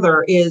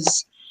together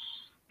is,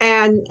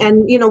 and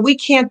you know, we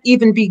can't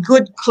even be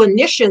good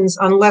clinicians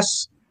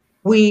unless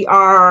we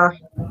are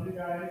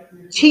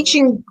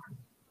teaching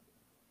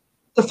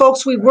the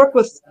folks we work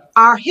with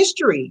our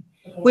history.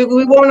 We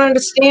won't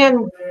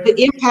understand the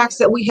impacts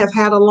that we have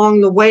had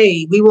along the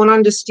way. We won't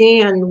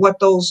understand what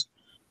those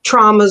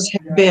traumas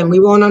have been. We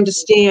won't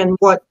understand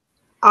what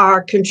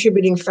are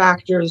contributing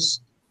factors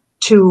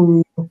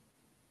to,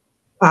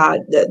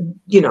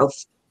 you know,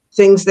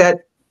 things that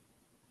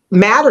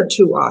matter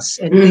to us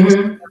and things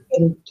that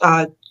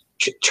have been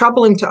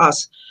troubling to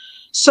us.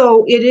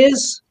 So it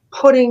is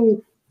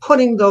putting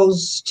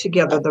those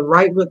together, the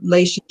right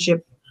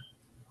relationship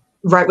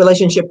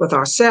with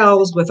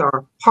ourselves, with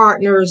our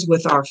partners,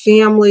 with our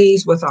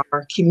families, with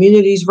our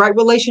communities, right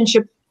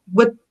relationship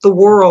with the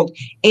world,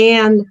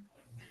 and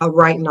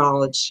right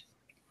knowledge.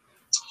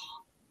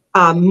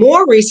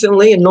 More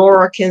recently, and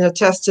Nora can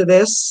attest to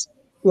this,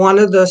 one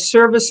of the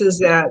services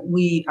that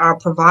we are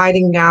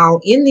providing now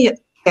in the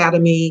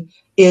Academy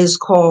is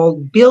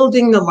called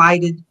Building the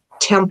Lighted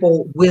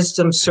Temple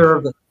Wisdom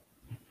Service.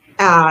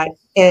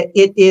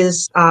 It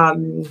is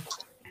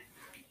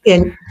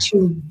and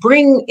to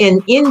bring an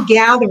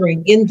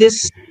in-gathering in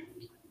this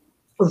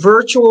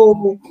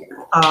virtual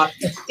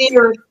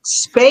etheric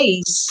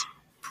space,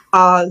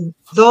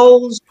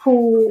 those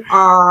who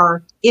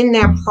are in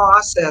that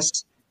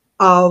process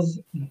of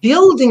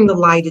building the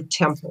lighted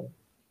temple.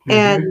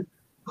 And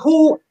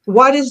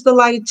what is the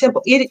lighted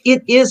temple?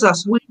 It is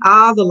us. We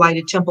are the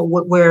lighted temple.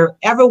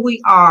 Wherever we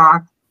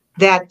are,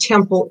 that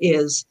temple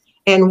is.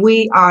 And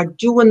we are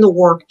doing the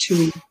work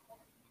to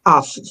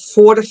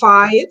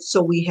fortify it,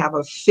 so we have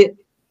a fit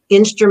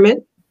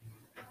instrument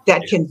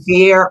that can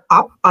bear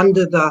up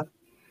under the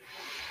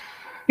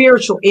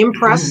spiritual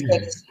impress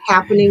that is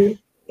happening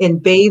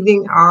and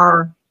bathing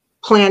our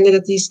planet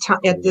at this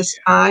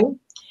time,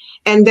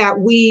 and that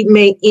we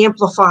may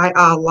amplify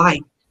our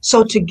light.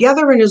 So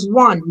together and as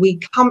one, we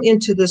come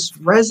into this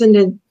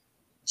resonant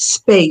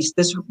space,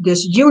 this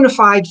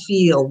unified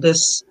field,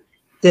 this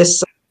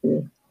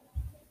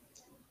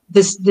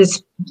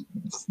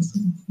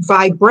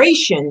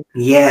vibration,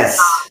 yes,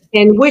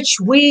 in which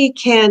we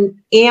can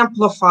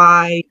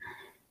amplify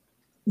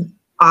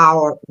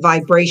our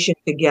vibration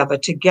together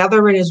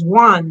and as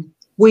one,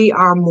 we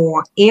are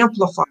more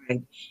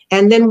amplified.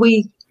 And then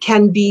we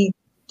can be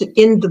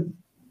in the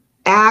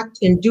act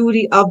and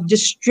duty of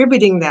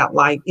distributing that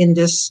light in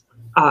this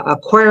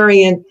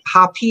Aquarian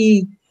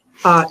Hapi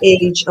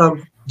age of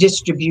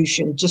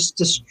distribution, just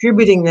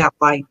distributing that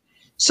light.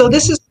 So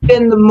this has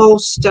been the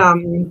most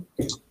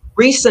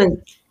recent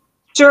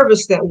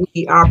service that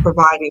we are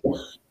providing.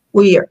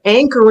 We are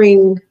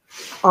anchoring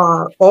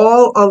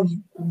all of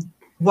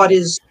what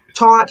is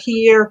taught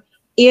here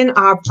in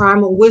our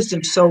primal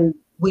wisdom. So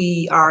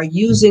we are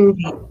using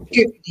the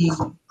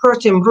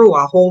Pertim Brew.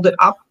 I'll hold it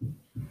up.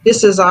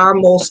 This is our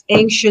most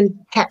ancient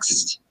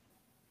text.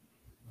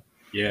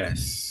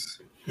 Yes.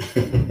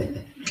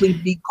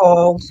 Be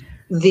called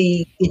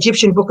the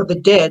Egyptian Book of the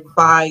Dead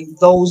by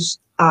those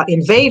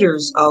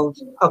invaders of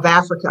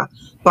Africa,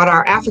 but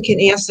our African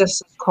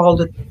ancestors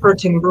called it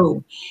Pertim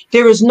Brew.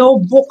 There is no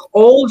book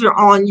older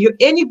on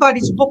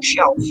anybody's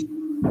bookshelf.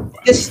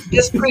 This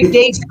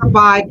predates the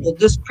Bible.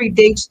 This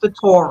predates the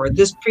Torah.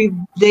 This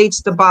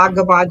predates the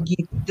Bhagavad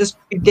Gita. This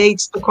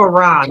predates the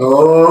Quran.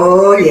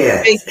 Oh,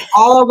 yes.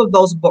 All of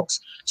those books.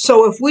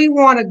 So if we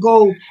want to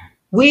go,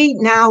 we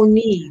now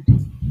need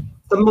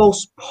the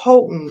most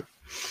potent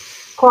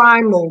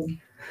primal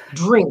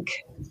drink.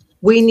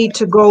 We need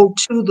to go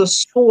to the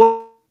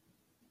source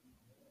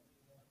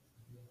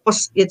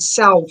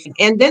itself,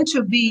 and then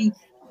to be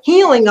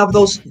healing of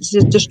those,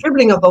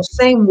 distributing of those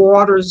same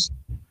waters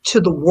to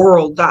the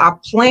world. Our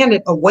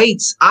planet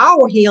awaits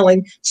our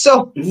healing,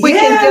 so we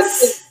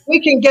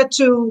can get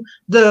to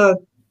the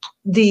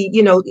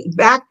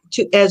back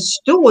to as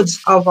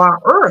stewards of our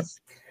earth,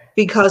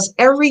 because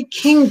every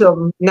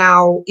kingdom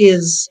now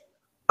is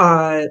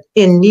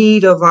in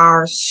need of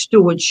our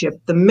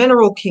stewardship. The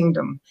mineral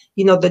kingdom,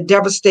 the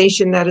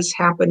devastation that is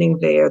happening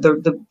there,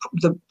 the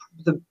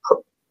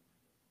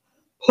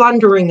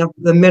plundering of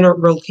the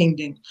mineral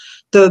kingdom,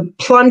 the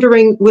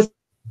plundering within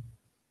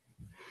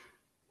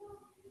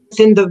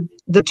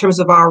the terms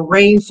of our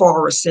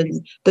rainforests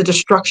and the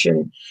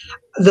destruction,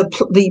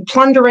 the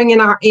plundering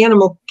in our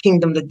animal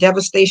kingdom, the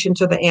devastation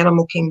to the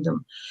animal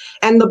kingdom,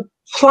 and the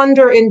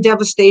plunder and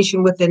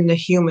devastation within the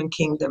human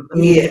kingdom. I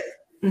mean,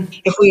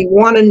 if we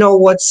want to know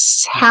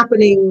what's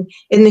happening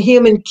in the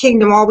human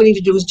kingdom, all we need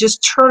to do is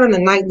just turn on the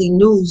nightly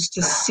news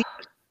to see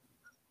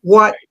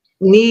what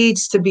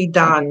needs to be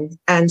done.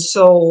 And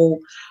so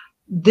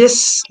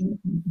this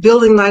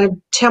Building Light of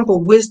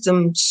Temple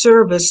Wisdom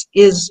service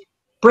is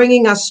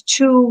bringing us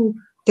to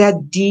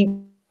that deep,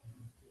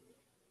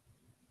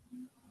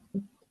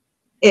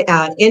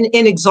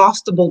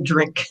 inexhaustible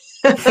drink,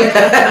 so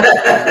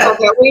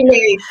that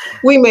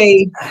we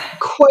may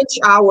quench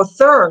our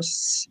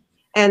thirsts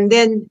and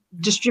then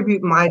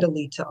distribute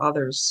mightily to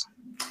others.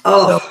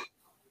 Oh, so.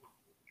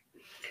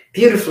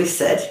 Beautifully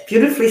said.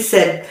 Beautifully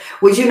said.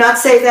 Would you not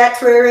say that,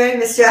 Tere,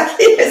 Miss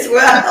Jackie, as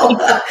well?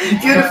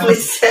 Beautifully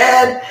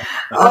said.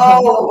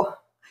 Oh.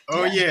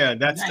 Oh yeah,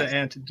 that's the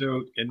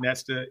antidote, and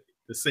that's the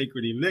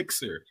sacred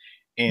elixir.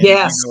 And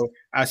yes,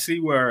 I see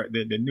where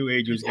the New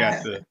Agers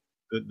got the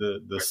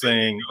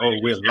saying, "Oh,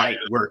 we're light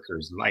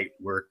workers, light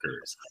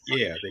workers."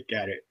 Yeah, they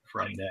got it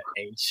from that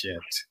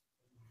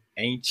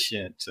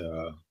ancient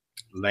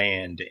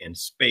land and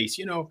space.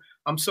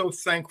 I'm so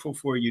thankful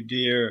for you,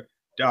 dear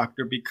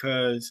Doctor,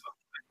 because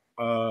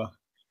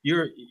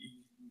you're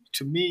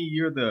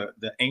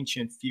the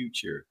ancient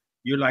future.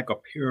 You're like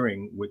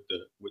appearing with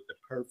the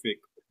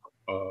perfect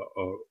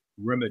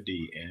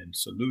remedy and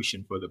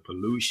solution for the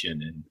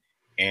pollution,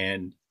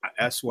 and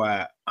that's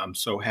why I'm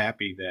so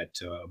happy that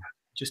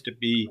just to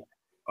be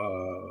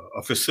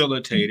a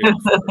facilitator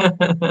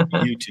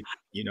for you to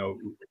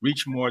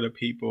reach more of the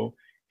people.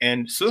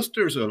 And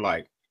sisters are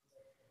like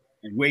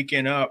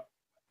waking up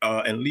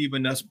and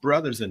leaving us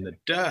brothers in the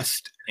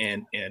dust.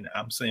 And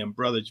I'm saying,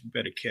 brothers, you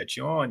better catch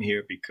on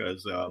here,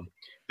 because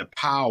the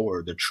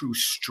power, the true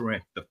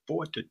strength, the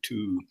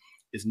fortitude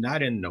is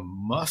not in the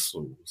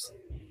muscles,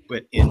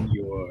 but in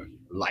your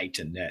light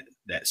and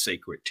that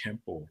sacred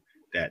temple,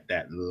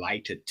 that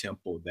lighted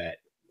temple, that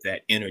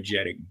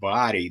energetic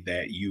body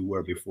that you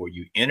were before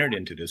you entered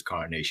into this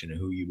carnation, and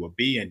who you will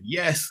be. And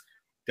yes,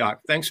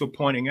 Doc, thanks for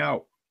pointing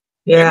out.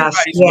 Yes,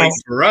 everybody's waiting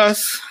for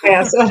us.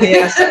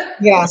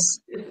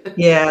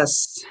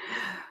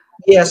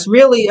 Yes.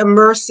 Really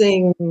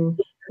immersing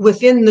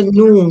within the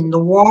noon, the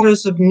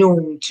waters of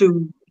noon.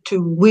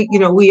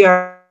 We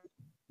are.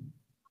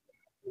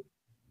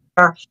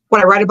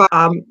 What I write about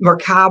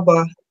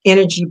Merkaba,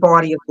 energy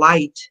body of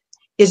light,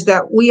 is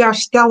that we are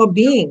stellar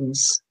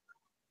beings.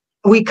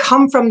 We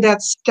come from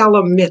that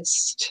stellar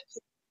midst,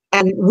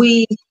 and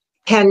we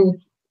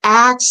can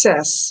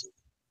access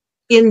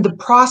in the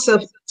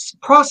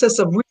process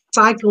of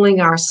recycling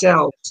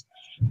ourselves,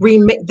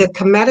 the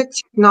Kemetic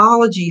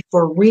technology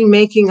for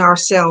remaking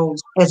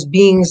ourselves as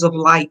beings of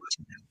light.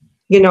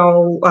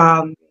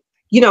 And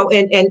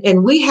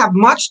we have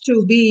much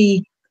to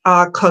be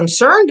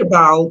concerned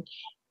about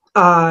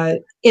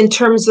in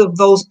terms of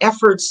those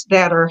efforts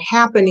that are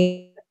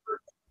happening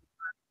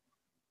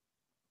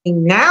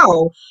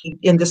now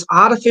in this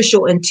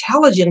artificial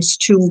intelligence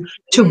to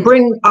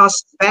bring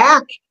us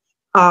back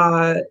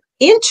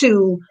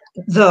into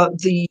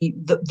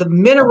the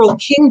mineral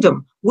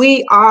kingdom.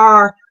 We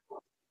are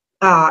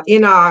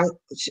in our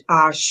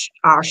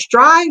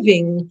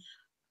striving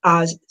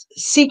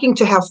seeking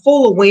to have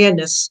full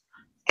awareness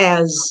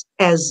as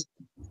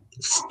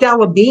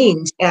stellar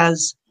beings,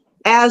 as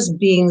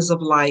beings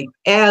of light,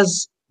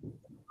 as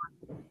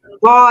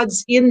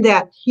gods in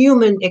that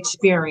human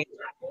experience.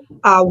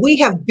 We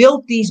have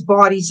built these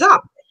bodies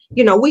up.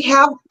 We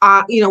have,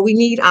 we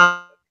need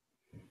iron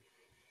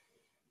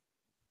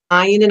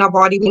in our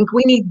body.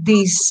 We need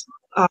these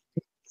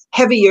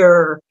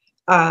heavier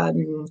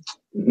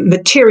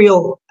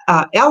material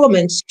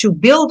elements to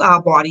build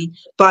our body,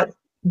 but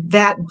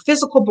that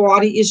physical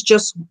body is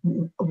just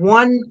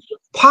one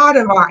part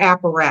of our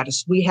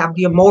apparatus. We have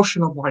the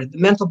emotional body, the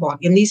mental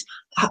body, and these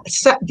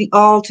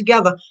all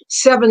together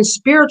 7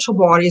 spiritual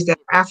bodies that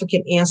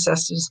African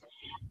ancestors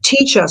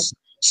teach us.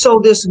 So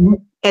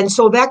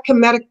that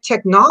Kemetic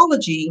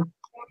technology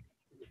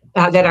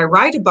that I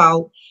write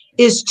about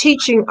is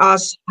teaching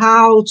us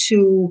how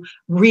to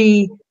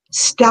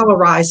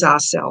re-stellarize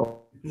ourselves.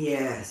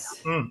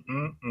 Yes.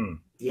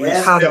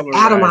 Yes. How to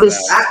atomize.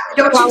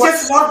 Don't you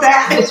just love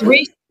that?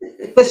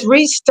 This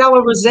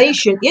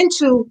re-stellarization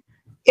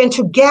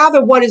into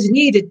gather what is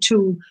needed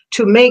to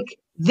make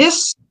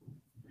this,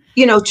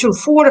 to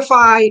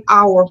fortify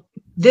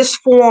this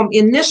form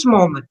in this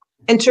moment,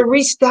 and to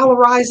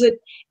re-stellarize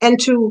it, and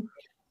to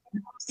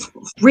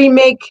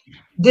remake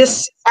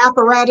this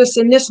apparatus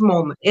in this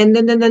moment, and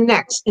then in the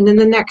next, and then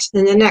the next,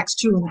 and the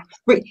next.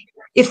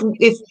 If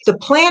the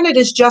planet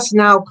is just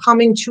now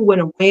coming to an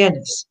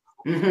awareness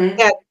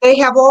that they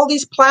have all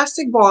these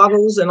plastic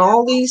bottles and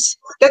all these,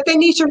 that they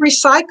need to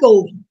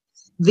recycle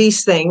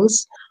these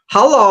things.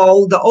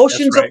 Hello, the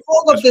oceans are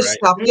full of this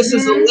stuff. This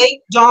is a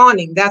late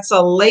dawning. That's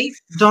a late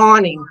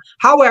dawning.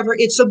 However,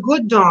 it's a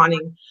good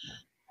dawning,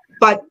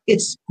 but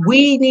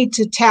we need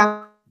to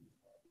tap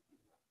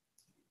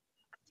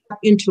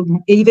into,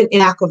 even in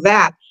lack of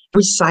that,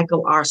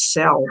 recycle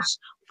ourselves.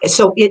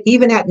 So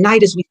even at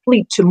night as we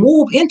sleep, to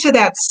move into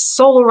that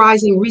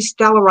solarizing,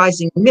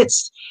 re-stellarizing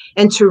midst,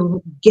 and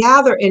to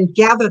gather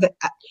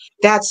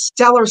that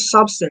stellar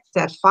substance,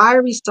 that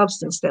fiery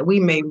substance, that we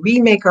may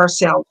remake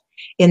ourselves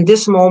in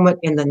this moment,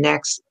 in the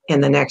next,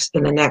 in the next,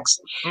 in the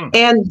next.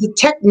 And the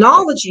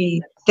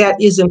technology that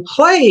is in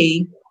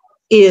play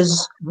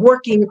is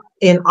working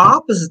in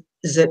opposite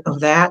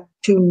of that,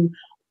 to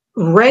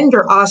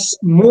render us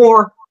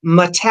more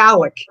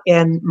metallic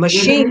and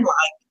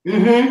machine-like.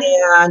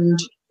 And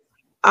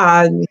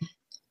of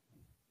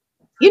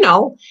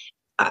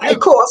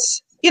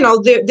course,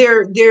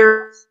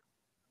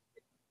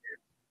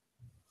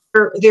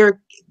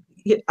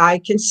 I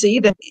can see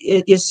that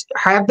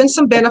have been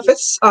some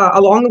benefits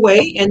along the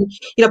way, and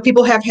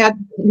people have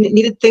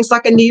needed things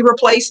like a knee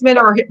replacement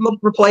or a hip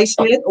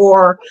replacement,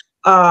 or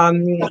a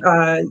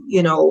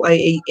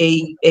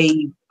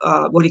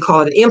what do you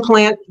call it, an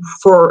implant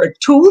for a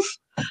tooth,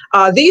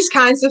 these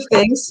kinds of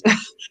things.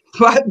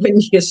 But when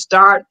you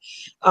start,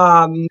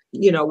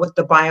 with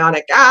the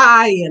bionic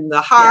eye and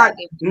the heart,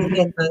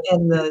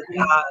 and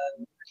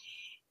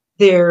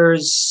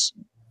there's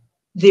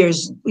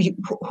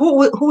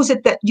who's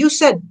it that you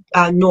said,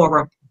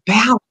 Nora?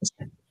 Balance.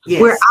 Yes.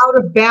 We're out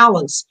of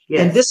balance,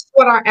 and this is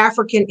what our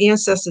African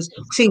ancestors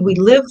see.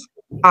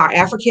 Our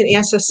African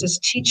ancestors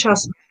teach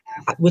us,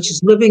 which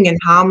is living in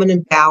harmony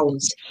and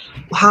balance.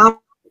 Harmony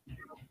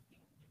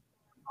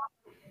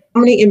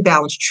and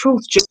balance,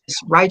 truth,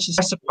 justice, righteousness,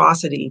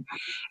 reciprocity,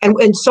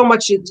 and so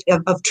much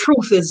of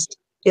truth is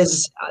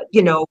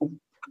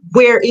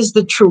where is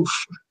the truth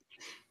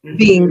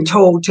being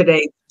told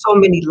today? So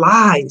many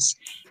lies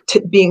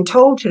being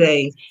told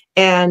today,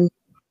 and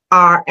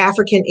our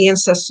African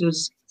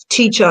ancestors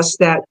teach us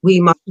that we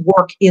must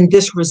work in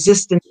this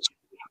resistance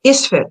to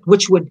Isfet,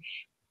 which would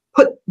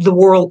put the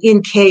world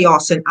in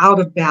chaos and out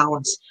of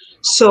balance.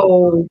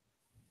 So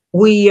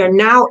we are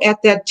now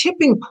at that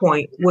tipping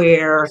point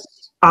where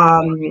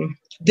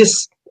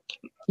this,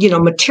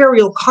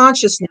 material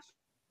consciousness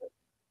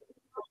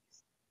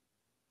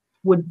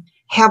would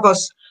have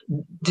us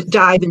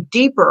dive in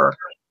deeper,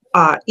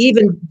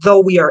 even though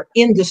we are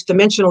in this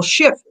dimensional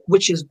shift,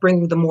 which is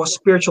bringing the more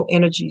spiritual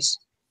energies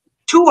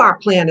to our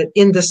planet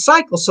in this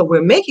cycle. So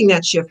we're making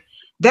that shift.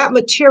 That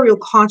material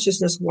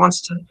consciousness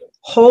wants to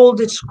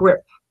hold its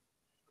grip.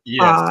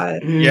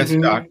 Yes, yes,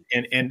 Doc.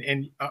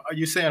 And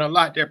you're saying a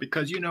lot there,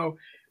 because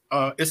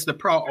it's the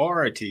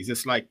priorities.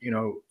 It's like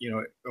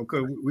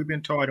okay, we've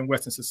been taught in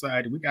Western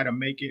society we got to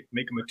make a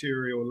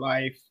material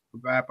life,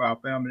 provide for our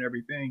family and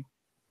everything,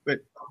 but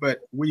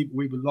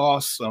we've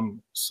lost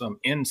some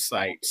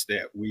insights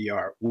that we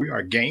are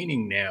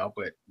gaining now,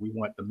 but we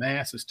want the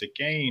masses to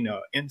gain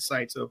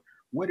insights of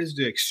what is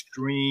the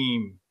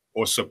extreme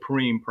or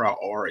supreme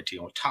priority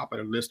on top of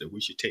the list that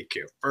we should take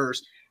care of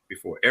first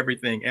before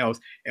everything else.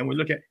 And we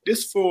look at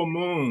this full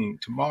moon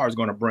tomorrow is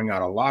going to bring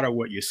out a lot of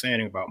what you're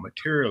saying about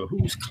material.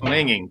 Who's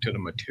clinging to the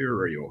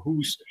material?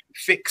 Who's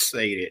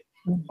fixated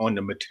on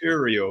the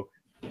material?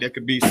 There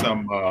could be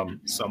some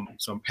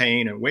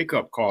pain and wake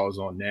up calls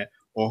on that.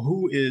 Or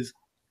who is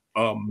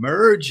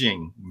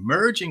merging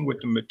with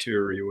the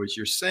material, as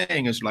you're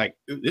saying, is like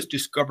it's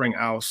discovering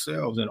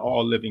ourselves and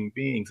all living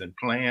beings and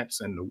plants,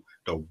 and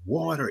the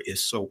water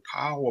is so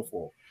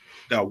powerful.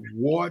 the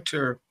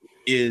water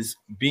is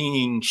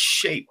being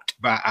shaped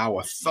by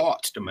our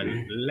thoughts, the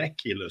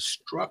molecular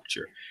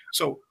structure.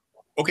 So,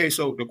 okay,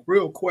 so the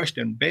real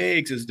question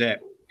begs is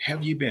that,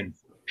 have you been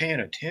paying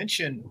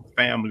attention,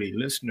 family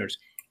listeners,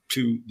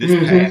 to this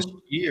past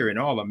year and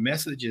all the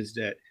messages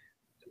that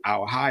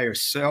our higher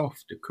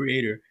self, the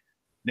creator,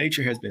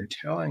 nature has been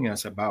telling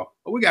us about?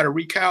 Oh, we got to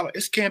recalibrate.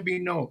 This can't be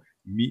no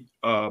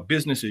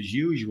business as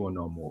usual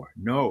no more.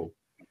 No.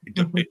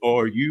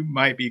 Or you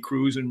might be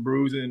cruising,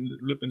 bruising,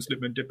 lipping,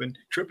 slipping, dipping,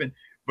 tripping.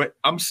 But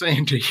I'm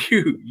saying to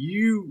you,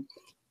 you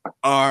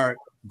are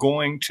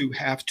going to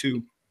have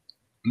to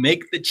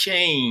make the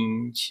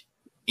change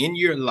in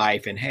your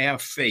life and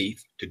have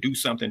faith to do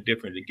something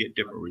different to get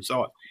different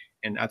results.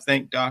 And I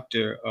thank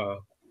Dr.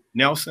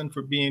 Nelson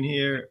for being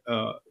here,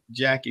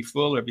 Jackie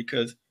Fuller,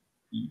 because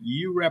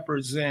you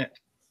represent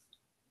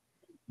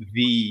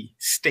the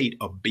state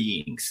of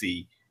being.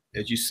 See,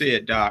 as you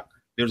said, Doc,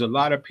 there's a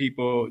lot of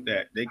people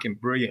that they can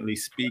brilliantly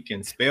speak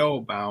and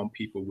spellbound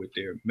people with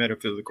their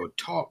metaphysical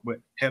talk,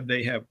 but have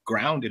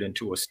grounded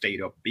into a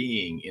state of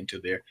being, into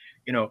their,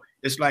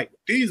 it's like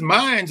these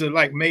minds are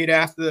like made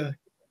after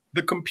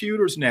the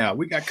computers now.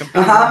 We got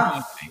computer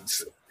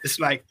minds. It's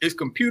like it's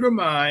computer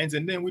minds,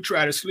 and then we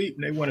try to sleep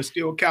and they want to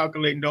still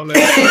calculate and don't let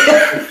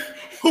us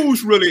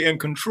who's really in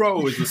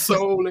control? Is the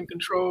soul in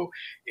control?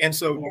 And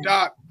so,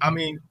 Doc, I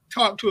mean,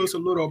 talk to us a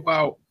little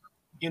about,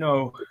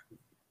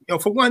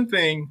 for one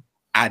thing,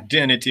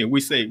 identity. And we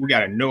say we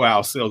got to know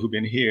ourselves. We've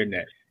been hearing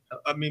that.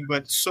 I mean,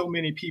 but so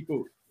many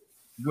people,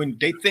 when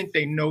they think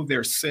they know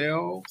their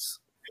selves,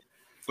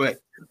 but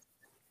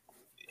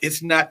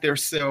it's not their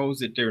selves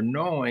that they're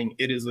knowing.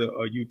 It is a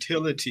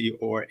utility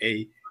or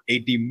a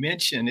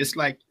dimension. It's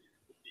like,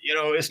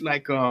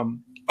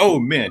 oh,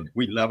 men,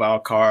 we love our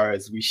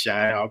cars, we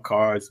shine our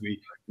cars,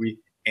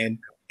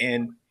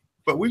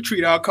 but we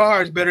treat our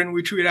cars better than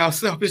we treat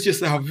ourselves. It's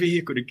just our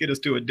vehicle to get us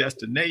to a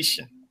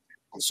destination.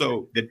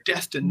 So the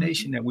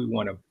destination that we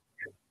want to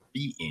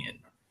be in,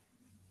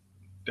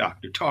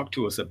 Doctor, talk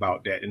to us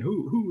about that, and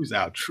who's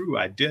our true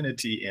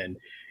identity, and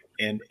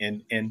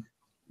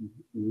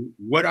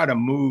what are the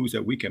moves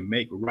that we can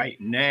make right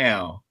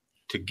now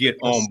to get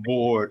on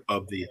board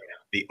of the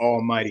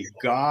Almighty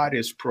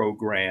Goddess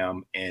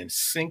program and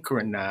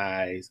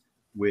synchronize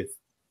with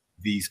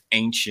these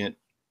ancient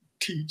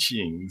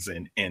teachings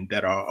and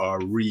that are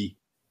reascension.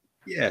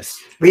 Yes,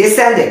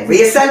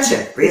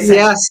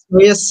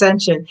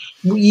 reascension.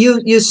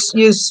 You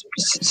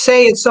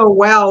say it so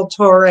well,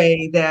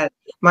 Torre, that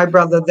my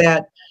brother,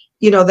 that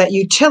that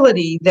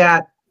utility,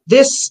 that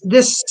this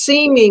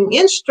seeming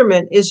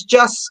instrument is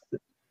just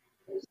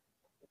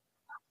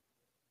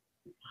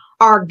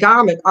our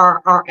garment,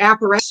 our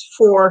apparatus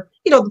for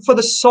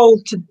the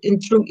soul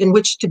in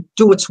which to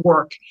do its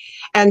work.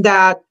 And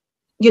that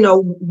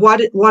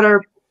what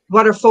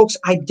are folks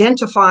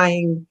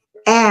identifying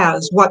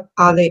as? What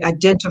are they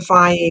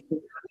identifying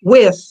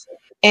with?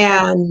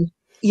 And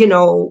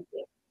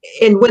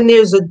and when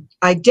there's an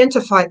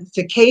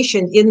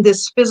identification in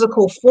this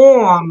physical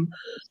form,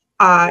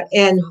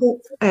 and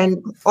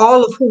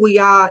all of who we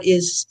are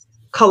is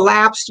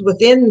collapsed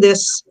within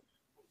this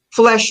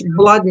flesh,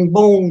 blood, and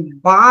bone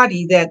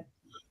body that,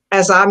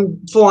 as I'm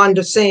fond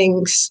of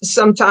saying,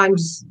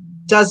 sometimes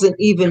doesn't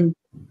even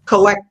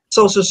collect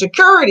Social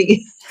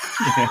Security.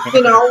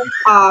 Then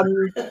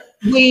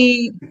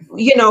we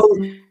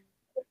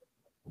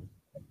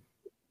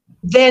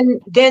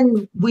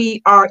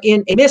are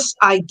in a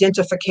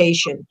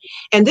misidentification.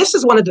 And this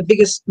is one of the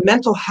biggest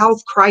mental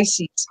health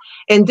crises.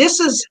 And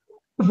this is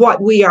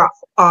what we are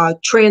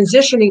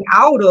transitioning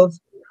out of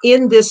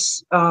in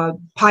this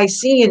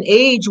Piscean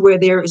age, where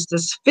there is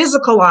this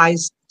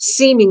physicalized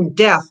seeming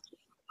death.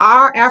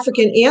 Our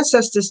African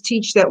ancestors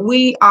teach that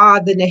we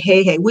are the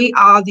Nehehe, we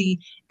are the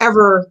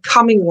ever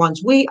coming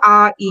ones, we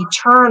are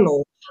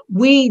eternal,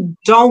 we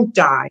don't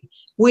die.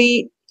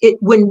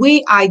 When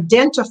we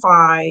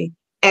identify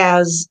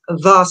as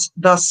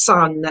the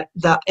sun,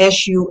 the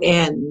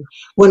SUN,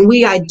 when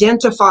we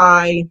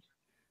identify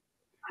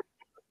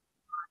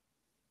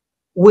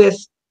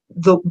with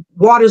the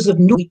waters of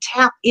Nu, we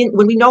tap in,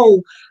 when we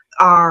know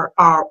our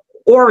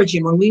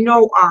origin, when we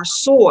know our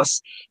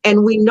source,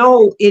 and we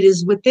know it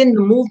is within the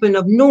movement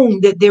of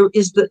Noon that there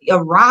is the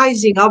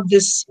arising of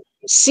this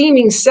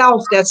seeming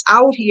self that's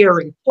out here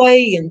in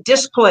play and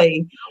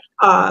display,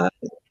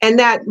 and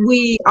that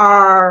we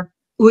are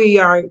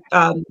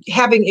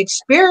having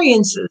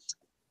experiences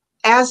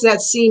as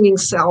that seeming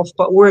self,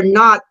 but we're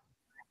not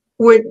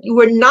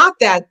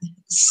that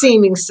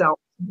seeming self.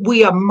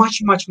 We are much,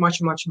 much,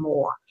 much, much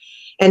more.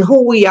 And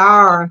who we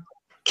are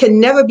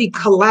can never be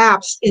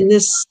collapsed in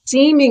this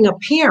seeming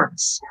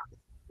appearance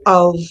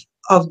of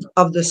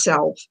the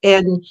self.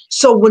 And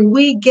so when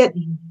we get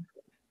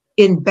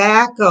in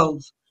back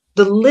of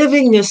the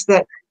livingness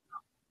that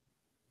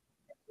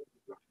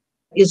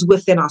is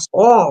within us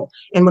all,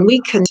 and when we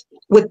can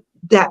with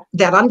that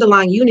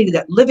underlying unity,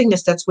 that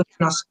livingness that's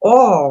within us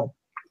all,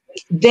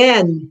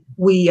 then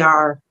we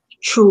are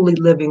truly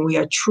living. We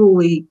are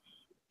truly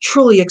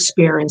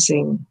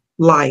experiencing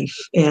life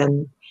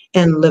and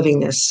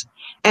livingness.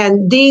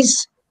 And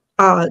these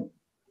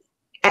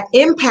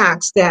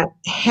impacts that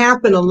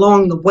happen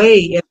along the way,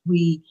 if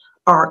we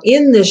are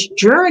in this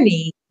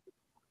journey,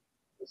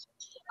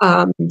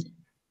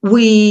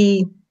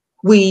 we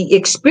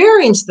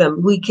experience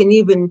them. We can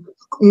even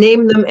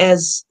name them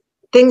as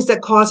things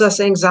that cause us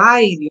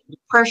anxiety,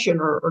 depression,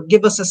 or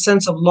give us a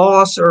sense of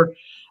loss, or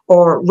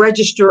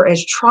register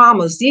as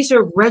traumas. These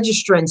are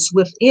registrants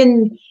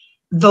within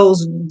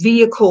those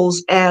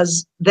vehicles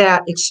as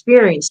that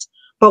experience,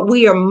 but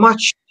we are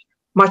much,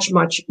 much,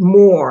 much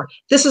more.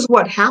 This is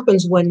what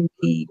happens when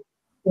we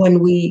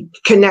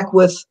connect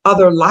with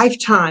other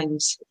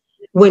lifetimes.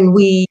 When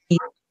we,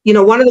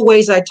 one of the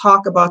ways I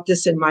talk about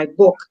this in my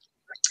book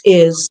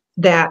is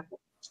that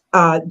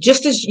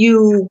just as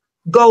you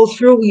go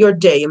through your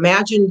day,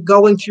 imagine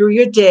going through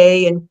your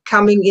day and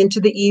coming into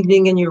the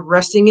evening and you're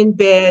resting in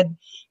bed,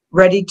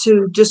 ready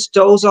to just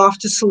doze off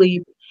to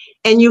sleep,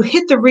 and you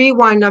hit the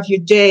rewind of your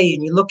day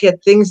and you look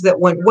at things that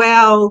went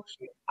well.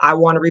 I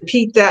want to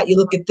repeat that. You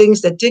look at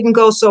things that didn't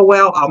go so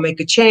well. I'll make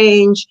a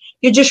change.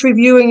 You're just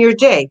reviewing your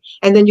day,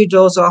 and then you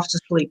doze off to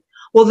sleep.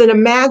 Well, then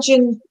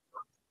imagine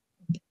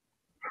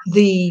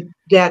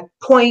that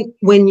point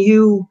when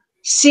you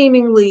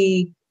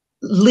seemingly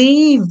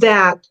leave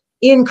that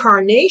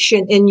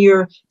incarnation and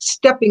you're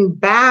stepping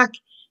back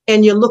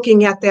and you're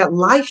looking at that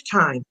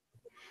lifetime.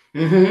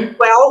 Mm-hmm.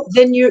 Well,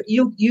 then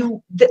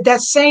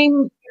that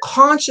same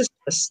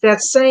consciousness,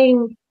 that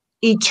same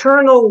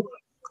eternal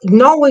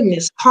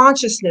knowingness,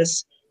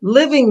 consciousness,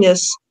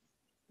 livingness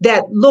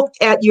that looked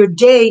at your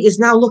day is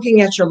now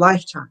looking at your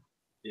lifetime.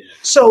 Yeah.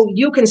 So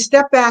you can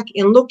step back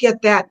and look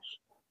at that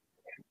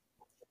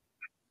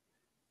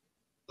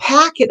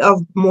packet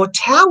of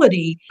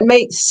mortality,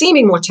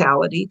 seeming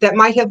mortality, that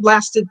might have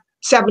lasted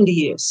 70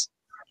 years.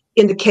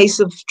 In the case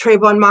of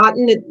Trayvon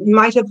Martin, it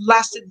might have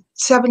lasted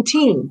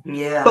 17.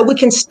 Yeah. But we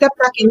can step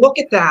back and look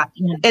at that.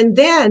 Yeah. And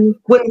then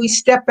when we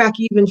step back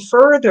even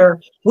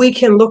further, we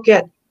can look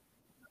at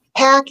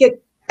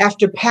packet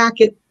after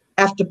packet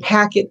after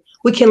packet.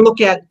 We can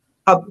look at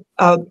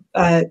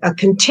a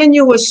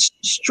continuous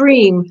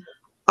stream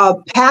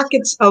of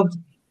packets of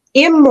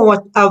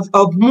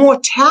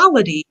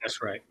mortality.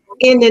 That's right.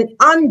 In an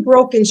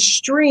unbroken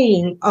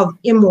stream of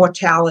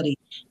immortality.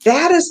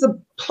 That is the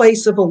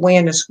place of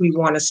awareness we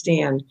want to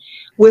stand.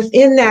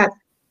 Within that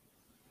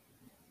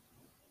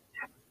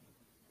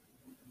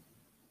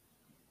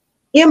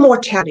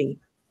immortality,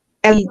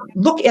 and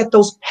look at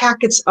those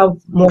packets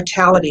of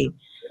mortality.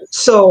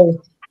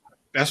 So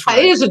that's right.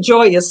 It is a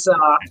joyous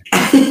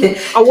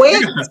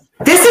awareness.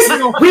 This is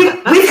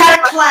we've had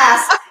a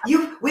class.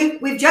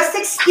 We've just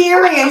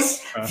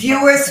experienced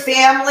viewers,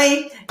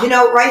 family.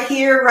 Right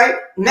here, right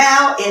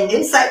now, in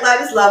Insight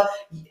Light is Love.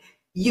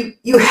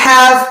 You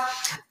have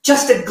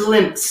just a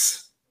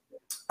glimpse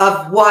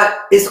of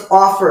what is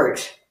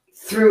offered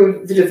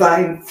through the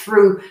divine,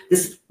 through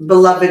this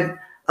beloved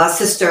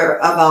sister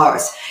of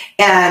ours.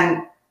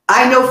 And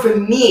I know for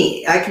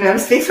me, I can only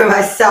speak for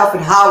myself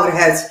and how it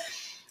has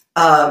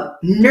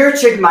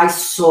nurtured my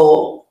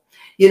soul,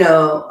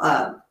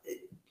 to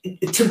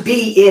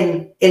be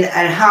in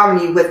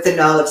harmony with the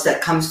knowledge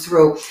that comes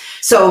through.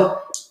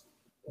 So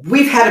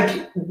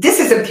this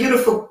is a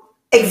beautiful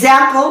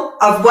example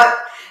of what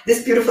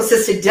this beautiful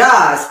sister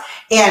does.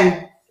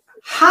 And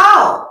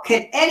how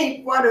can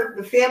any one of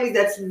the family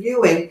that's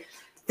viewing,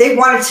 they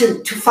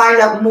wanted to find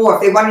out more,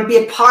 if they wanted to be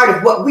a part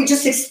of what we're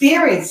just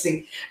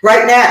experiencing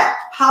right now,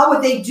 how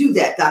would they do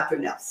that, Dr.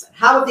 Nelson?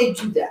 How would they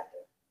do that?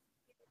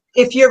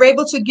 If you're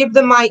able to give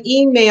them my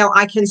email,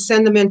 I can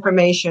send them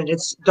information.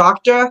 It's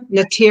Dr.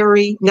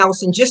 Nteri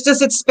Nelson, just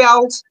as it's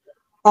spelled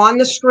on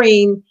the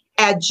screen,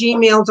 at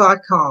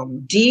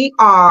gmail.com.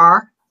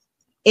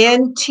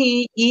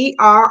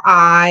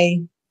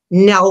 DRNTERI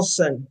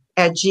Nelson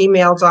at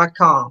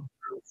gmail.com.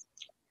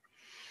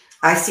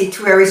 I see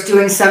Tueri's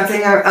doing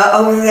something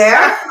over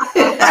there.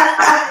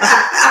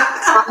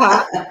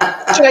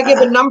 Should I give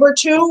a number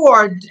too,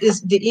 or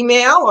is the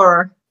email,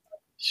 or?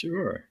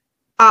 Sure.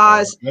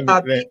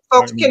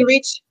 Folks can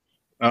reach.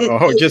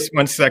 Just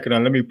 1 second.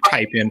 Let me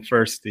type in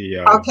first the.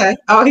 Okay.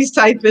 Oh, he's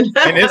typing.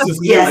 And this is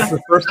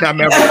the first time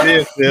I ever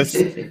did this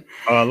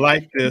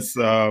like this,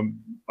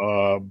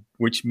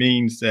 which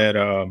means that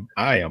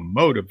I am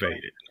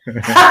motivated.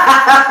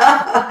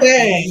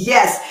 Okay.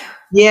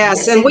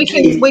 Yes, and we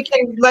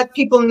can let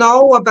people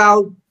know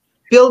about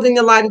Building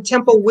the Lighted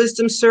Temple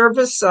Wisdom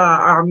Service,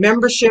 our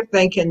membership.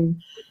 They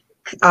can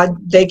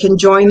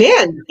join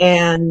in,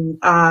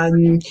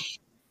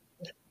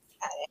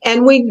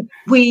 and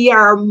we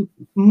are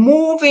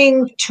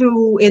moving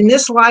to, in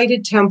this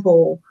lighted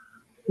temple,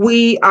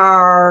 we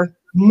are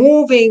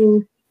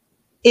moving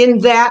in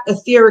that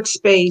etheric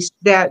space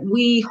that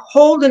we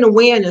hold an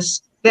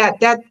awareness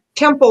that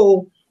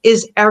temple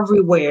is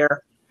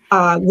everywhere.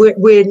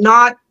 We're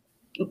not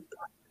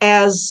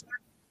as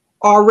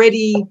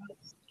already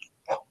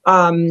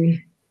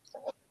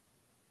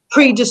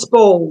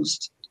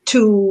predisposed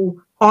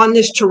to, on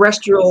this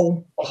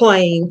terrestrial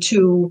plane,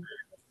 to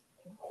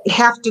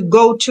have to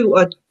go to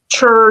a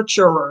church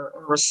or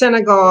a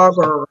synagogue,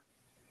 or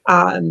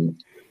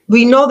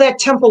we know that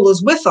temple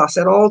is with us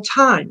at all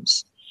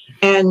times,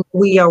 and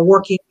we are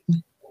working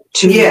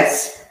to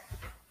Yes,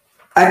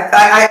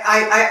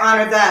 I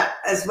honor that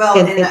as well,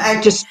 and I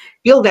and just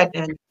feel that.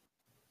 And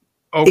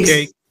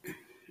Okay.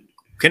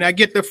 Can I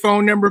get the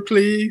phone number,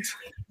 please?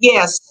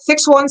 yes,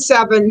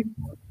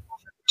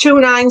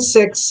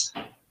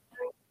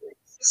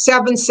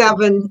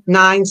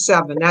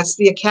 617-296-7797. That's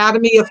the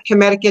Academy of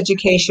Kemetic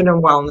Education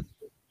and Wellness,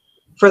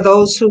 for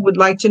those who would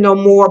like to know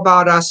more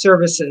about our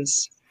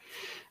services.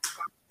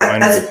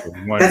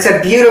 That's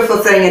a beautiful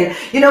thing. And,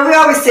 we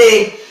always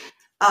say,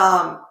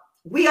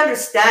 we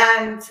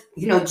understand,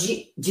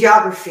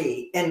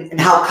 geography and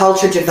how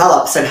culture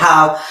develops and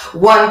how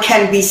one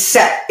can be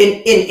set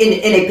in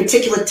a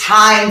particular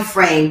time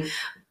frame,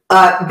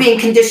 being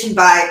conditioned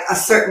by a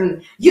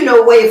certain,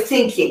 way of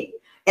thinking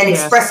and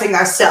expressing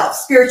ourselves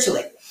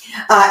spiritually.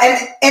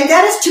 And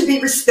that is to be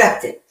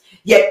respected.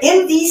 Yet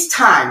in these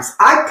times,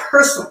 I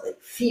personally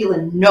feel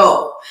and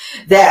know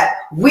that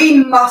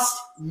we must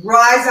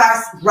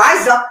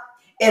rise up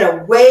in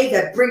a way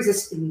that brings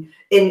us in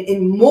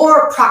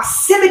more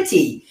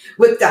proximity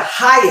with the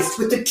highest,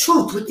 with the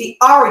truth, with the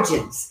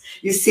origins,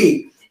 you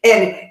see.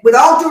 And with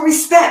all due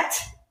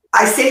respect,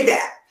 I say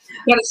that.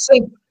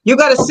 You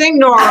gotta sing,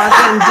 Nora,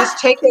 and just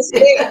take us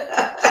there.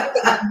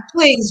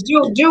 Please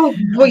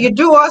will you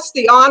do us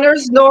the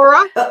honors,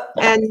 Nora?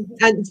 And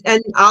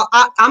I'll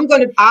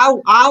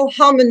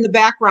hum in the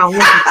background.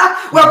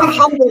 Well,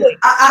 humbly.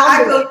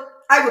 I will.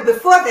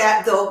 Before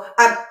that, though,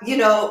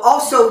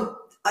 also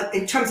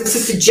in terms of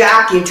Sister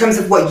Jackie, in terms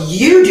of what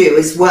you do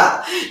as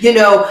well,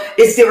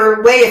 is there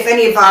a way, if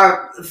any of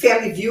our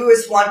family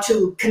viewers want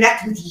to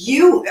connect with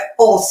you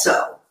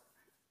also?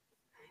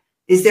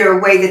 Is there a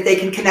way that they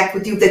can connect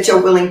with you that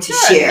you're willing to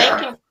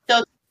share?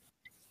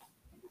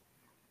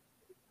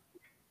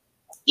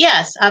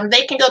 Yes,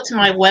 they can go to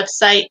my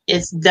website.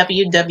 It's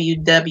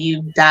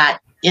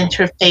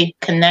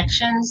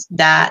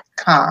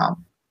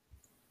www.interfaithconnections.com.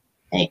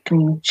 They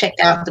can check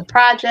out the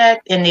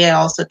project, and they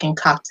also can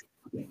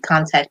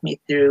contact me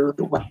through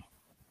the web.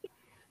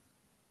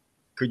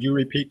 Could you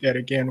repeat that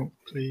again,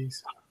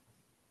 please?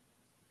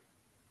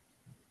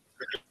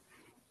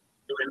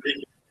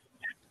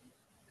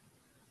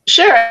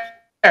 Sure.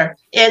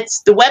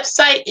 It's the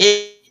website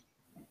is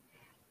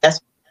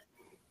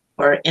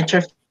for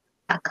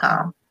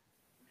interfaith.com.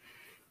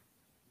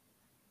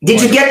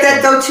 Did you get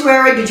that though, too,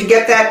 Eric? Did you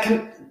get that?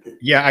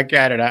 Yeah, I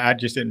got it. I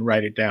just didn't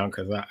write it down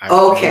because I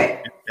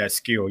okay. That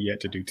skill yet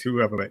to do two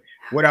of them. But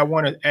what I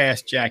want to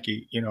ask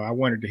Jackie, I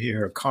wanted to hear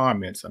her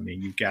comments. I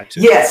mean, you got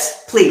to.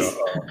 Yes, please.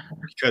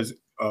 Because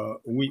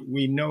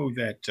we know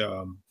that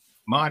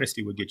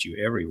modesty will get you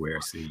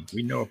everywhere. See,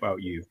 we know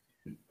about you.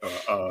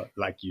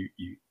 Like you're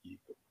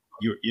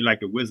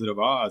like the Wizard of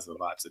Oz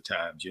lots of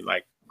times. You're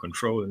like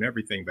controlling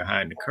everything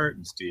behind the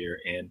curtains, dear.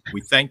 And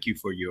we thank you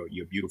for your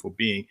beautiful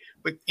being.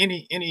 But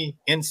any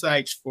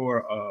insights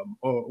for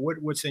or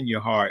what's in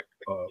your heart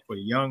for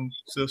the young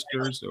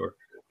sisters, or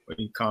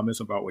any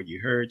comments about what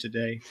you heard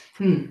today?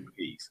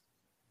 Please.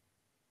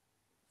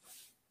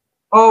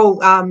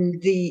 Oh,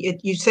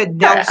 you said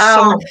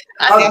Nelson.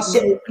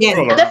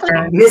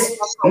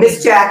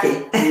 Miss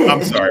Jackie.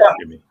 I'm sorry,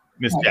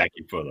 Miss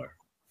Jackie Fuller.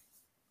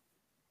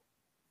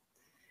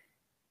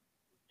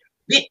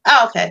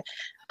 Okay.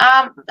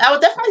 I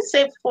would definitely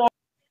say for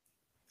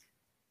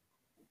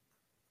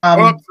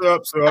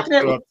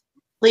definitely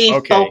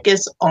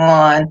focus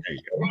on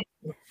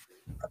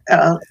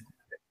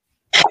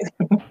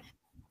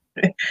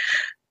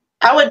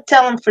I would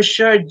tell them for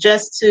sure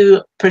just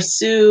to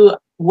pursue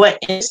what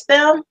is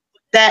them.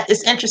 That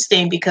is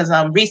interesting because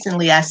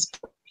recently I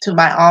spoke to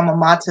my alma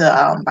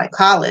mater, my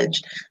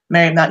college,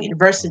 Marymount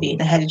University,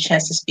 and I had a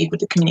chance to speak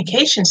with the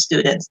communication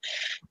students.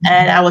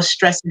 And I was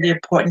stressing the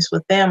importance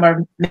with them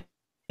of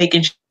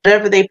making sure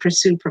whatever they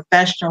pursue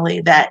professionally,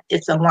 that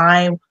it's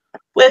aligned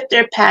with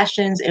their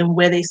passions and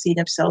where they see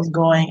themselves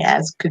going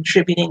as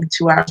contributing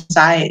to our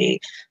society.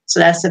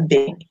 So that's a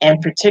big,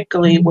 and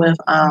particularly with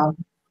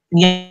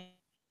young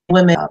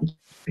women,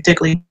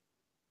 particularly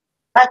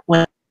Black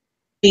women,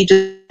 we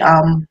just,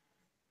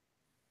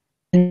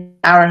 in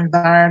our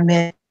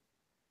environment,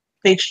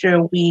 make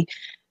sure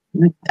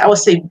I would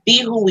say,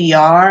 be who we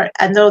are.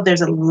 I know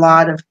there's a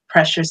lot of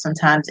pressure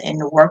sometimes in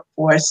the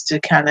workforce to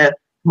kind of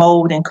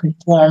mold and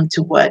conform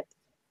to what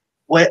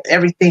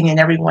everything and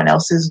everyone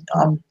else is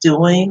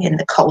doing in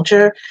the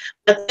culture.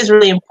 But it's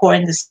really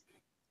important to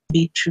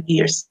be true to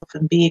yourself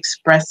and be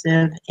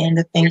expressive in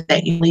the things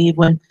that you leave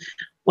when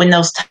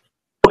those times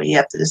where you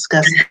have to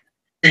discuss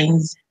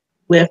things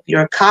with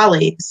your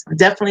colleagues.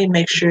 Definitely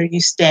make sure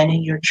you stand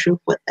in your truth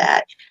with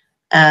that,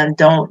 and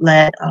don't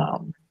let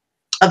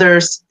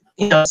others,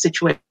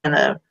 situation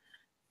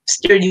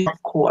steer you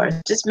off course.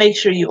 Just make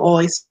sure you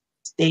always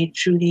stay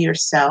true to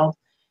yourself.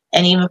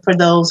 And even for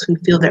those who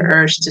feel the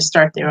urge to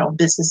start their own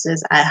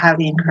businesses, I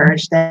highly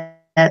encourage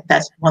that.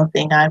 That's one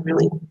thing I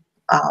really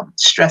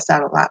stress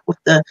out a lot with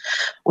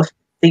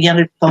the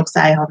younger folks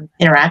I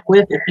interact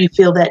with, if you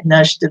feel that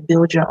nudge to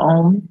build your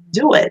own,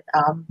 do it.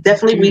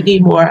 Definitely, we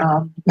need more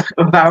of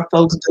our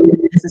folks doing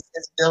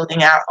businesses,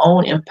 building our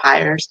own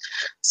empires,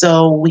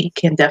 so we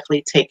can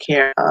definitely take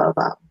care of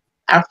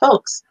our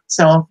folks.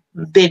 So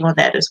big on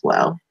that as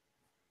well.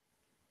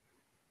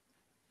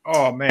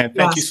 Oh man,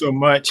 thank you so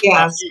much.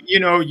 Yes.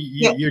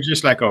 You're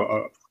just like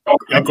go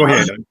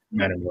ahead,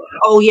 Madam Laura.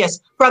 Oh yes,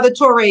 Brother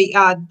Torre,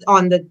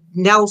 on the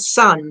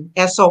Nelson,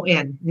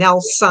 S-O-N,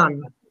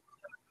 Nelson,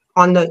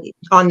 on the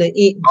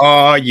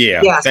Oh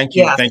yeah. Yes, thank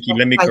you. yes. Thank you.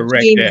 Let me Like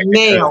correct that.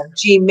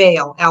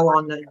 Gmail, L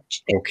on the.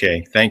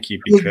 Okay, thank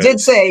you. You did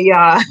say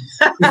I'm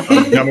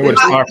with a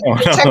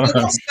smartphone.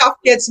 technical stuff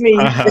gets me.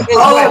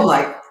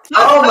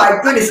 Oh my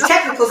goodness,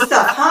 technical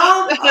stuff,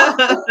 huh?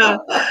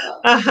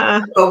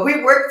 But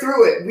we work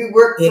through it. We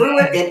work through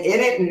it and in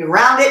it and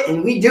around it,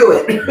 and we do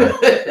it.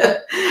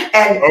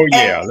 and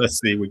let's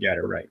see, we got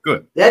it right.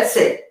 Good. That's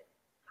it.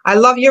 I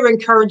love your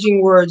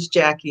encouraging words,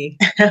 Jackie.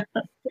 Yes.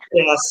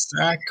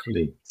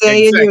 Exactly.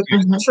 Saying your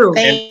truth.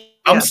 And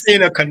I'm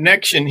seeing a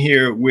connection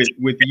here with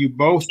you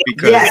both,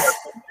 because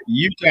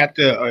you got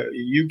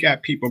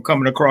people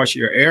coming across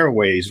your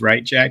airways,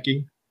 right,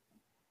 Jackie?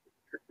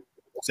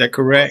 Is that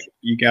correct?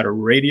 You got a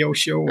radio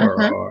show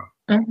or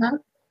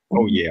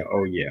Oh yeah.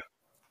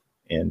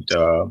 And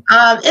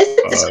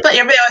it's but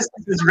everybody always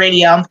thinks it's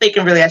radio. I'm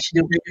thinking really I should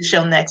do a radio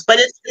show next, but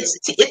it's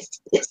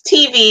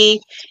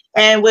TV.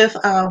 And with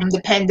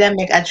the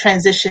pandemic, I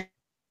transitioned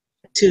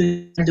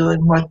to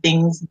doing more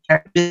things.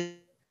 I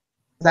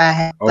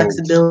have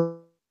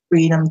flexibility,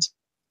 freedom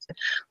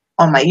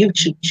on my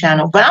YouTube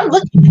channel, but I'm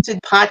looking into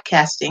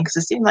podcasting because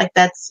it seems like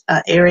that's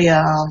an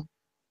area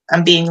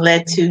I'm being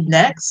led to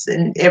next,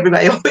 and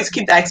everybody always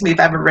keeps asking me if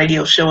I have a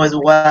radio show as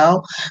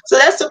well. So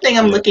that's something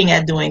I'm looking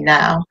at doing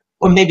now,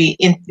 or maybe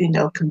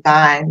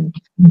combine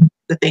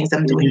the things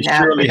I'm doing now.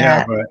 You surely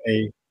have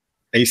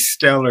a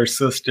stellar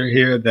sister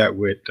here that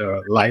would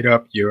light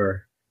up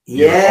your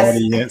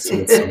audience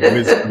with some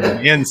wisdom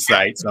and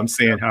insights. I'm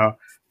seeing how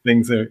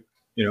things are,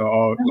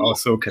 all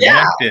so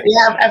connected.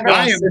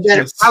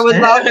 I would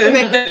love to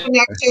make a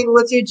connection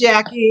with you,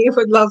 Jackie.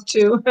 Would love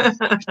to.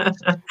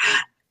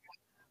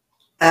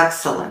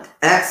 Excellent.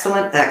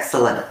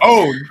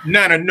 Oh,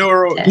 Nana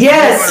Noro.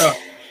 Yes.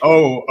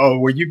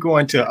 Were you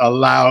going to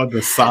allow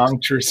the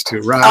songstress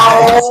to rise?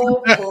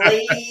 Oh,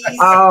 please.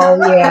 Oh,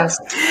 yes.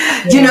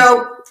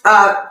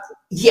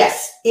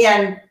 Yes.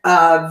 And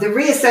the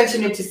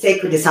reascension into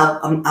sacredness,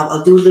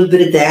 I'll do a little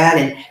bit of that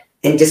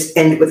and just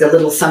end with a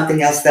little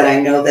something else that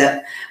I know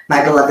that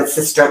my beloved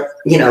sister,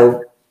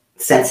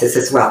 senses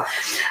as well.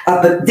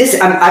 But this,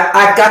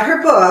 I've got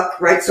her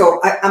book, right? So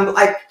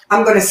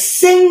I'm going to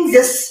sing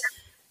this.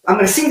 I'm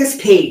going to sing this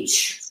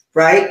page,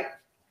 right?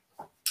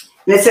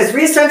 And it says,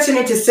 reascension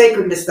into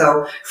sacredness,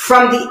 though,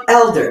 from the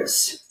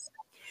elders,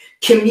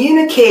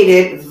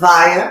 communicated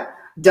via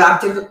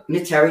Dr.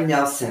 Nateri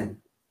Nelson.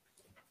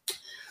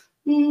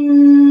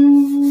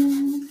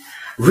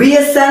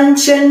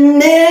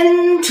 Reascension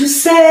into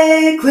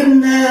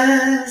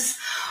sacredness,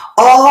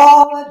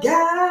 all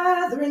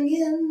gathering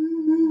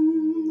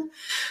in.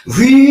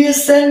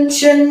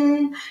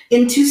 Reascension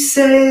into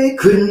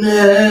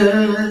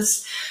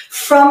sacredness,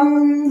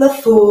 from the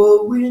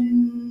four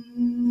winds.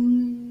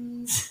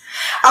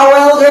 Our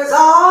elders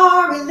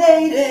are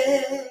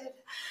related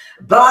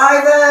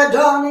by the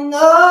dawning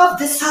of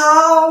this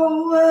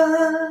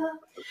hour.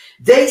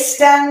 They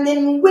stand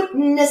in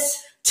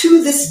witness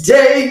to this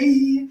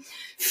day.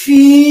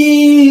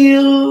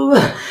 Feel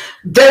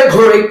their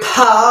great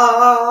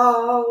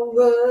power.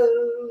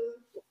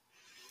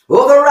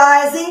 Oh, the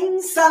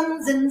rising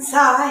sun's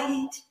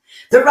inside.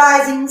 The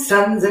rising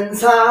sun's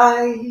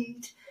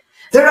inside.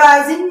 The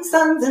rising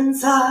sun's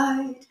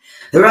inside,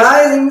 the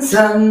rising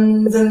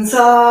sun's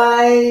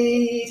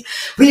inside.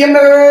 We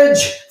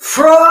emerge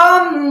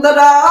from the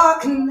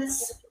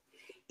darkness,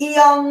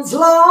 eons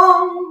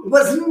long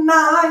was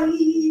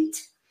night.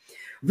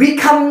 We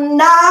come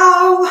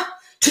now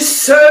to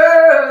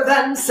serve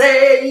and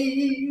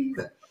save.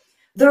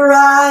 The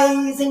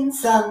rising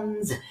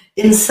sun's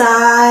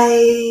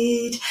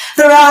inside,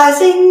 the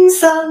rising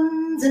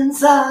sun's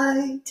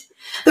inside.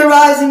 The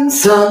rising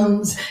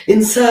sun's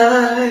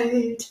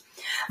inside.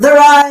 The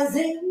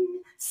rising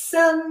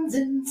sun's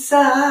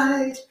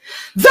inside.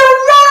 The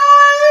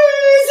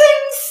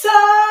rising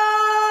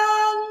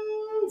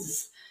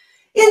sun's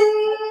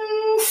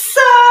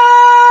inside.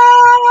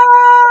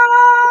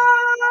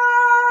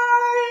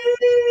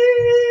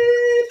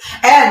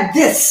 And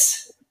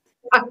this,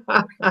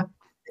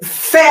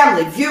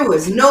 family,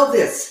 viewers, know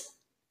this.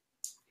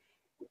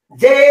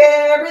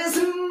 There is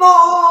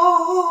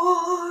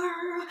more.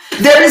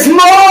 There is more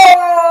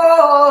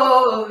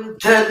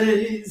that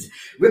is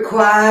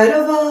required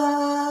of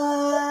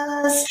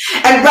us.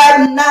 And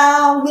right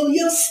now, will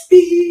your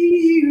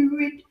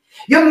spirit,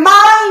 your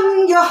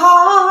mind, your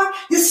heart,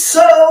 your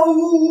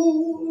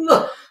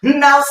soul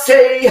now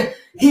say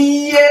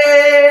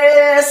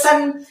yes?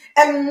 And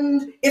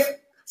if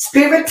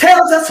spirit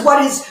tells us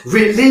what is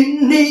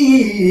really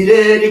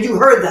needed, and you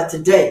heard that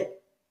today,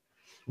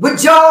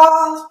 would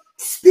y'all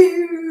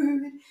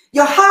spirit,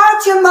 your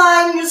heart, your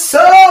mind, your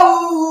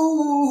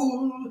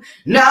soul.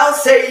 Now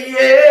say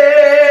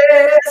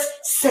yes.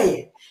 Say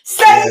it.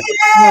 Say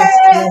Yes,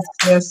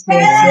 yes. yes, yes,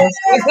 yes,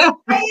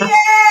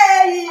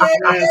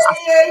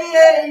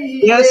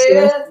 yes,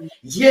 yes,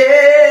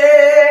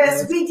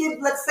 Yes. We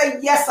did. Let's say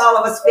yes, all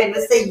of us.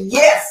 Let's say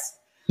yes.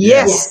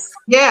 yes,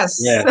 yes.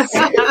 Yes.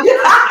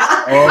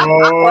 Oh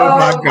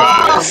my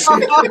gosh.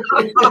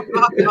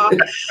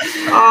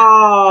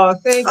 Oh,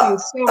 thank you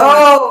so much.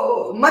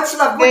 Oh, much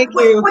love. Thank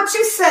you. What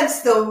you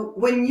sense though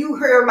when you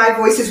hear my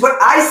voice is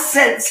what I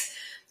sense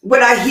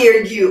when I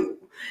hear you.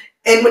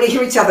 And when you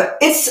hear each other,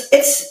 it's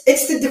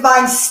the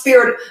divine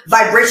spirit,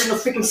 vibrational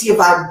frequency of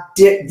our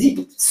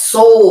deep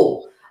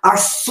soul. Our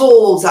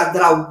souls that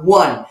are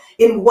one.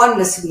 In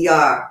oneness we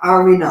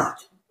are we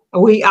not?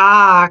 We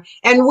are,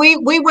 and we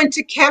went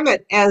to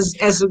Kemet as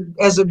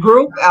a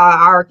group,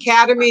 our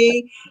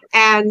academy,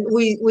 and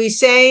we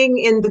sang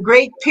in the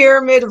Great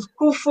Pyramid of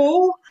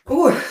Khufu.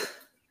 Ooh.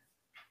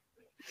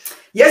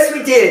 Yes,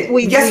 we did.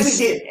 We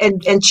did.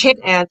 And chant,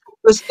 and it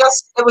was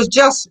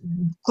just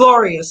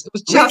glorious. It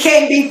was just we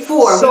came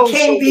before. So, we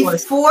came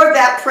before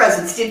that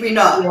presence, did we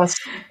not? Yes.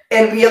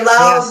 And we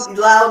allowed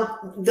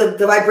the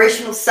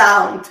vibrational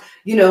sound.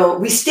 You know,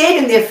 we stayed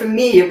in there. For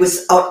me, it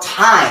was a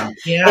time.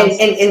 Yes.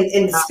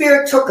 And the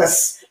spirit took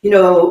us, you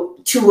know,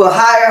 to a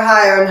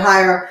higher and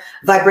higher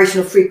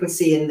vibrational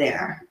frequency in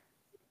there.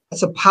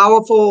 It's a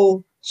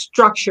powerful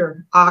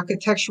structure,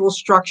 architectural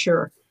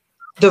structure,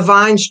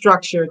 divine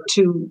structure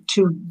to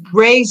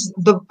raise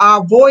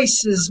our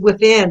voices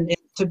within,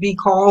 to be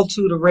called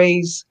to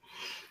raise,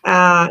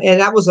 and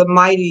that was a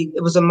mighty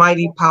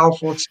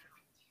powerful.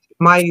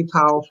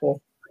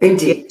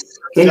 Indeed.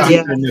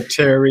 Dr.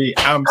 Nateri,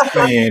 I'm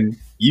saying,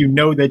 you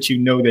know that you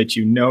know that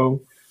you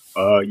know,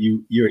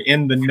 you're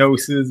in the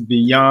gnosis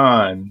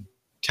beyond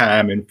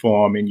time and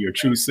form in your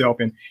true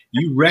self, and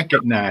you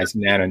recognize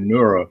Nana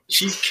Nora.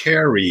 She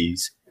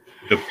carries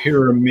the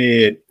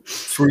pyramid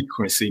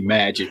frequency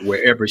magic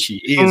wherever she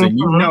is. And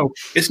you know,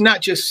 it's not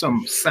just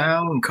some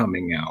sound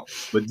coming out,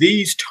 but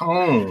these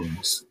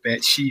tones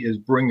that she is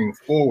bringing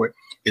forward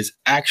is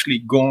actually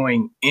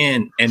going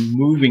in and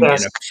moving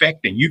and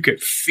affecting. You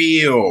could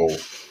feel,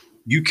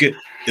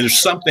 there's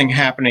something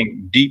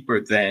happening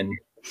deeper than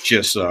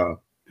just a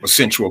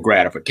sensual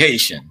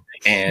gratification.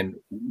 And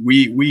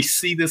we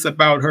see this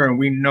about her, and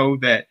we know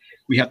that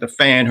we have to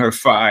fan her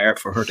fire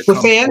for her to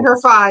come fan forward. Her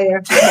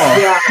fire.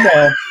 Come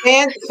on.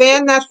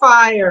 Fan that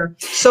fire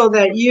so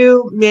that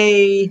you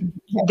may,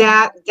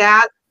 that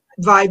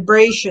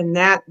vibration,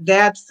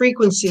 that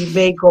frequency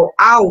may go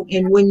out.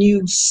 And when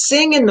you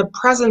sing in the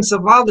presence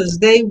of others,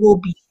 they will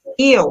be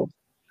healed.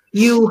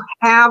 You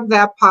have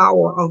that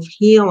power of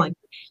healing.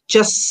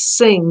 Just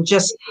sing,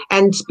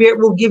 and spirit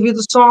will give you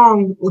the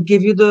song, will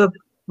give you the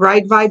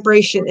right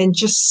vibration, and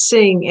just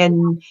sing,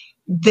 and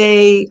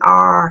they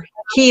are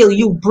healed.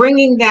 You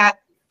bringing that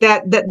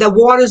the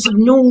waters of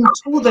noon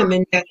to them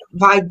in that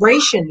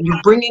vibration. You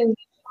bringing,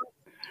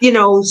 you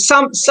know,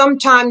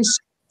 sometimes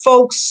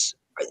folks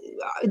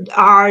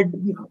are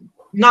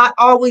not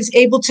always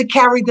able to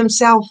carry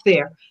themselves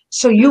there.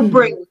 So you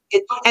bring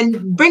it,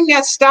 and bring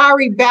that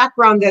starry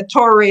background that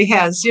Torre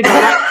has, you know.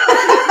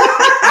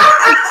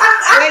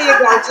 There you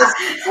go. Just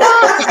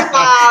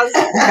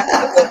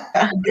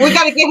we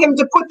got to get him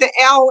to put the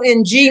L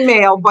in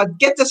Gmail, but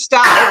get the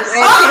stars.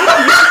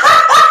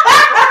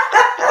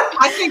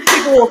 I think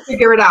people will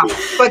figure it out.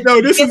 But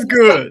no, this is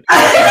good.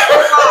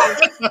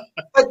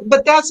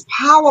 But that's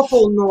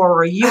powerful,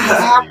 Nora. You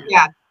have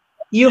that.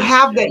 You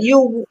have that.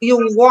 You'll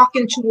walk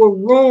into a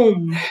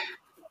room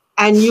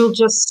and you'll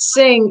just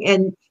sing,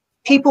 and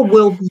people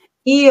will be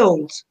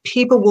healed.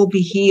 People will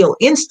be healed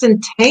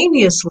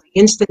instantaneously.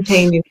 And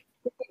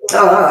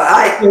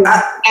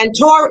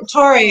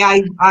Torre,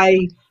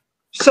 I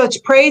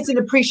such praise and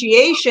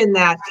appreciation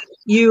that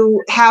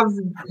you have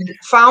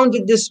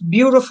founded this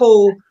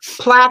beautiful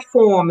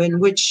platform in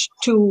which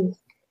to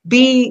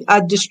be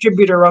a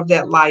distributor of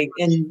that light,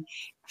 and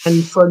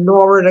for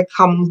Nora to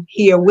come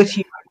here with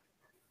you.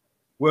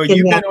 Well,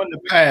 you've been on the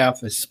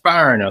path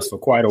inspiring us for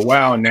quite a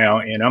while now,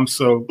 and I'm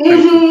so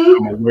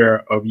thankful I'm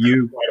aware of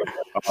you.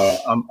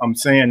 I'm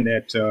saying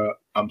that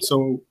I'm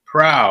so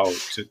proud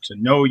to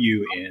know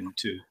you and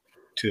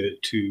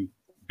to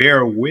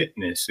bear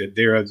witness that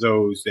there are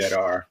those that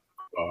are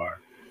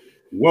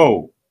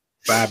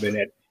vibing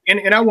at,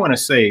 and I want to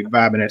say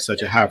vibing at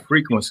such a high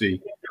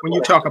frequency. When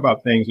you talk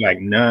about things like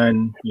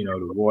none, you know,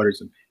 the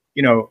waters, and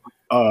you know,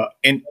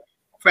 and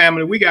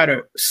family, we got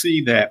to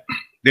see that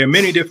there are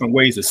many different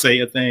ways to say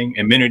a thing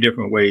and many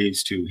different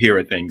ways to hear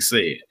a thing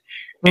said.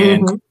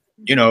 And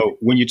you know,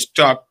 when you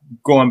start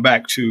going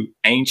back to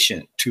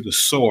ancient, to the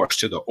source,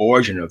 to the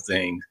origin of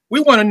things,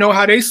 we want to know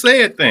how they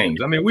said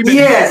things. I mean, we've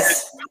been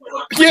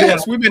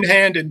we've been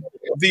handed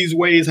these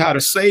ways how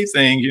to say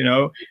things, you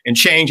know, and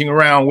changing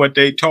around what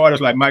they taught us.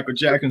 Like Michael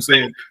Jackson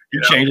said,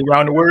 you change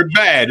around the word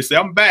bad to say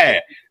I'm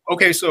bad.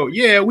 Okay, so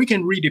yeah, we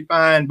can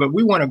redefine, but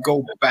we want to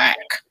go back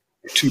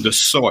to the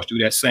source, to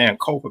that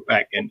Sankofa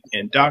back.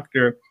 And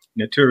Dr.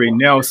 Naturi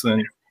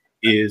Nelson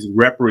is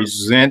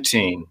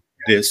representing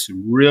this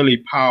really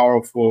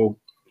powerful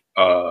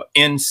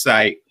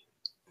insight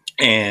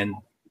and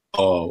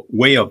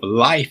way of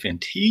life and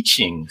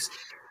teachings.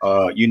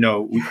 The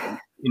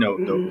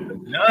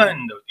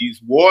none of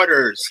these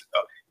waters,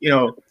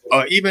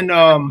 even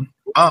amen.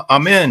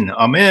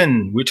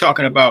 We're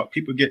talking about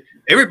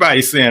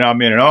everybody's saying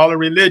amen in all the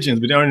religions,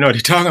 but they don't know what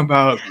they're talking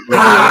about.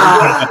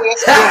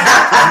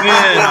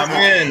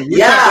 Amen. We're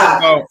talking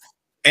about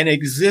an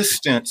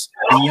existence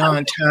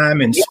beyond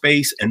time and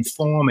space and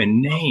form and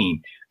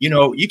name.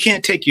 You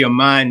can't take your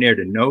mind there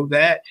to know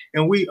that.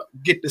 And we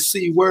get to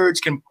see words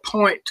can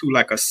point to,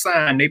 like a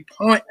sign. They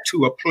point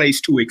to a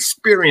place, to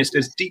experience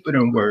that's deeper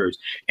than words.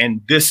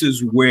 And this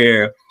is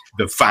where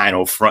the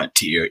final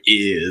frontier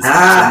is.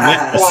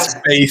 Let the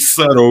space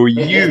subtle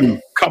you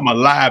come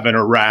alive and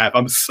arrive.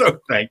 I'm so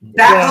thankful.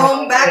 Back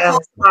home.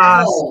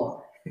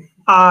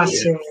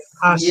 Awesome.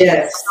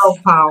 Yes. So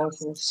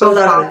powerful. So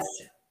powerful.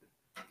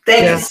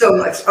 Thank you so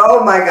much.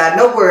 Oh my God,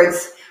 no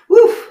words.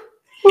 Woo.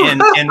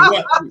 And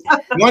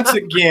once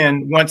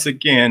again,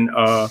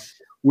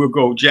 we'll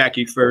go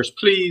Jackie first.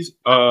 Please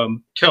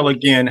tell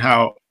again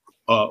how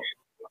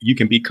you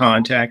can be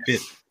contacted.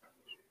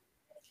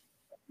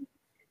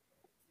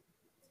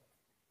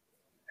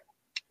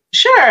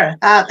 Sure.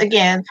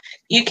 Again,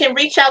 you can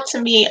reach out to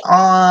me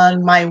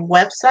on my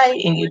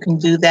website, and you can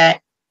do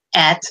that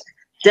at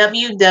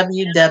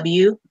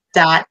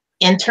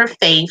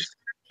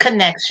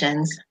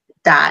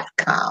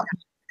www.interfaithconnections.com.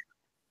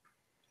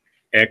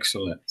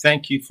 Excellent.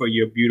 Thank you for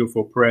your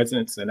beautiful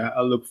presence, and I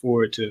look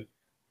forward to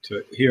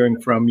hearing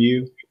from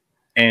you.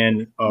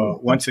 And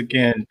once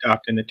again,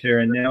 Dr.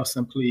 Natera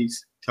Nelson,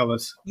 please tell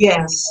us.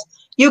 Yes,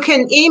 you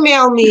can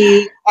email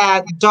me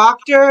at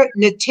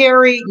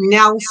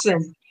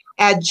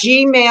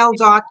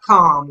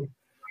drneterinelson@gmail.com.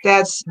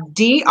 That's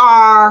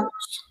DRNTERI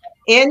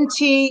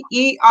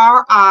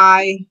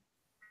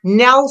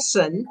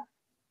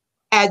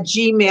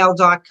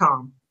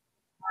Nelson@gmail.com.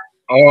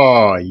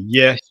 Oh,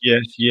 yes.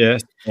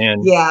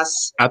 And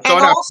yes. I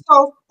thought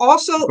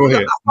also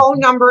the phone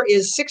number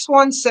is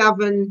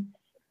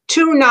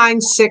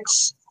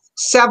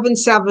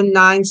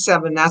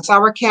 617-296-7797. That's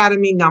our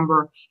Academy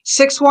number.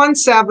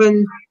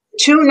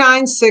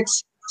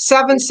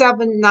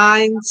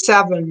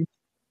 617-296-7797.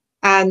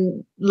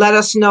 And let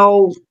us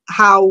know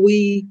how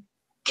we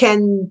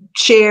can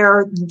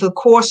share the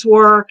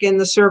coursework and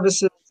the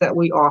services that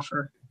we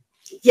offer.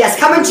 Yes,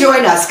 come and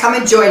join us.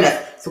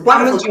 It's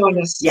wonderful. Come and join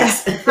us.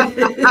 Yes.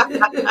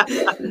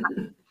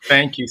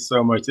 Thank you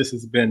so much. This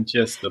has been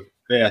just the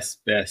best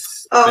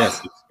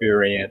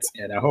experience.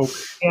 And I hope,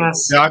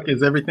 Doc,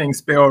 is everything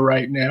spelled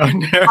right now?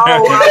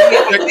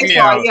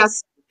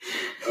 Yes.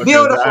 Okay,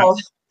 beautiful.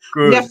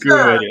 Good.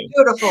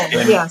 Beautiful.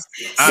 And yes.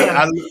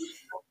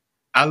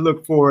 I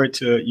look forward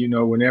to,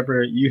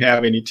 whenever you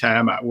have any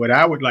time, what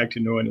I would like to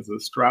know as an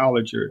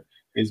astrologer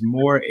is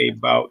more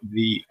about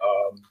the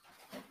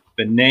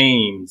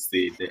names,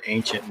 the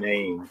ancient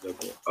names.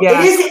 It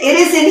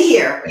is in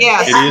here.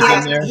 Yes. It is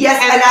in there?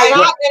 Yes. And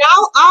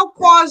I'll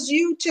cause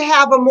you to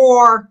have a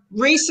more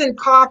recent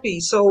copy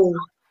so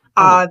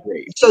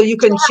you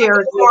can share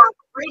it.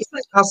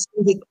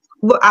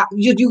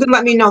 You can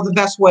let me know the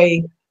best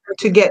way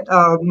to get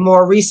a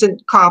more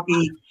recent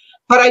copy.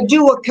 But I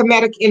do a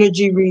Kemetic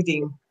energy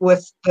reading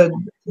with the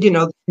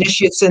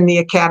initiates in the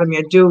Academy.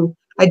 I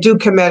do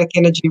Kemetic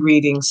energy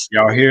readings.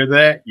 Y'all hear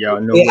that?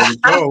 Y'all know where to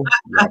go.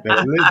 Y'all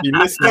better be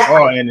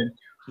listening.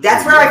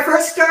 That's where I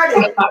first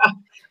started.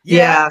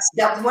 Yes.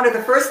 That was one of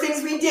the first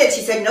things we did.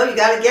 She said, no, you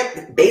got to get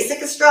the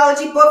basic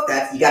astrology book.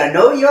 You got to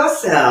know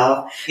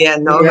yourself. Yeah,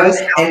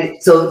 yourself. And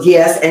so,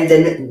 yes, and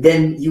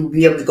then you'll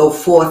be able to go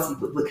forth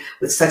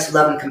with such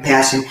love and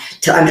compassion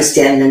to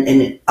understand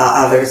and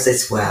others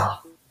as well.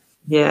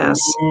 Yes.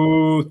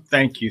 Oh,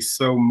 thank you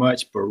so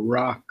much,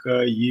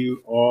 Baraka.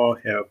 You all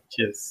have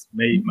just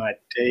made my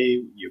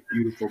day, your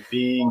beautiful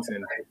beings.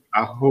 And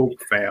I hope,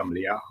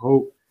 family,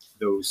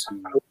 those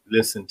who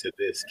listen to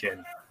this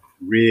can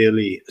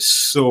really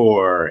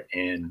soar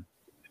and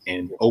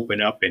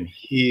open up and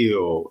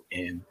heal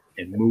and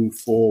move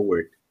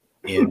forward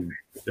in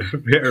the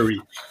very,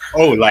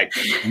 like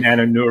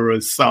Nana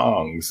Noura's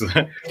songs.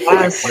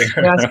 Yes, rise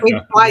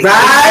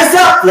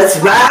up. Let's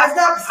rise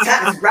up.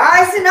 It's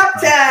rising up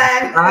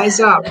time. Rise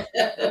up.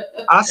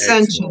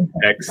 Ascension.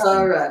 Excellent.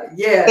 All right.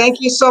 Yeah.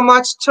 Thank you so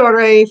much,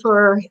 Torre,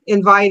 for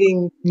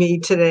inviting me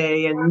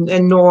today, and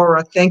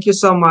Nora. Thank you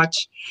so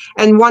much.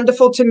 And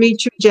wonderful to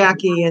meet you,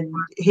 Jackie, and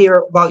hear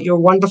about your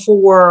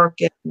wonderful work.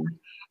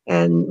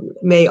 And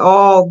may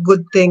all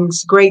good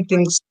things, great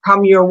things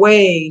come your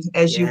way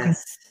as you can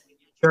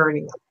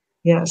journey.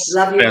 Yes.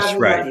 Love you. That's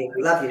right.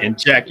 Love you. And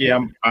Jackie,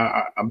 I'm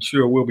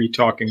sure we'll be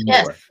talking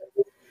more.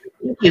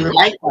 Thank you.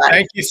 Likewise.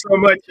 Thank you so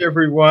much,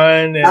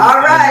 everyone. And, all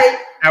right.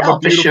 Have a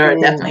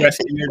beautiful rest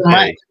of your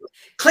day.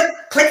 Click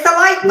the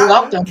like button. You're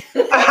welcome.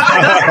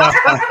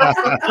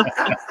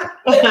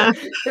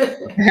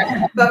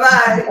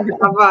 Bye-bye.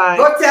 Bye-bye.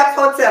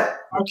 Hotep.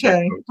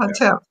 Okay.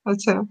 Hotep.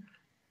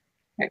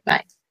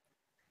 Bye.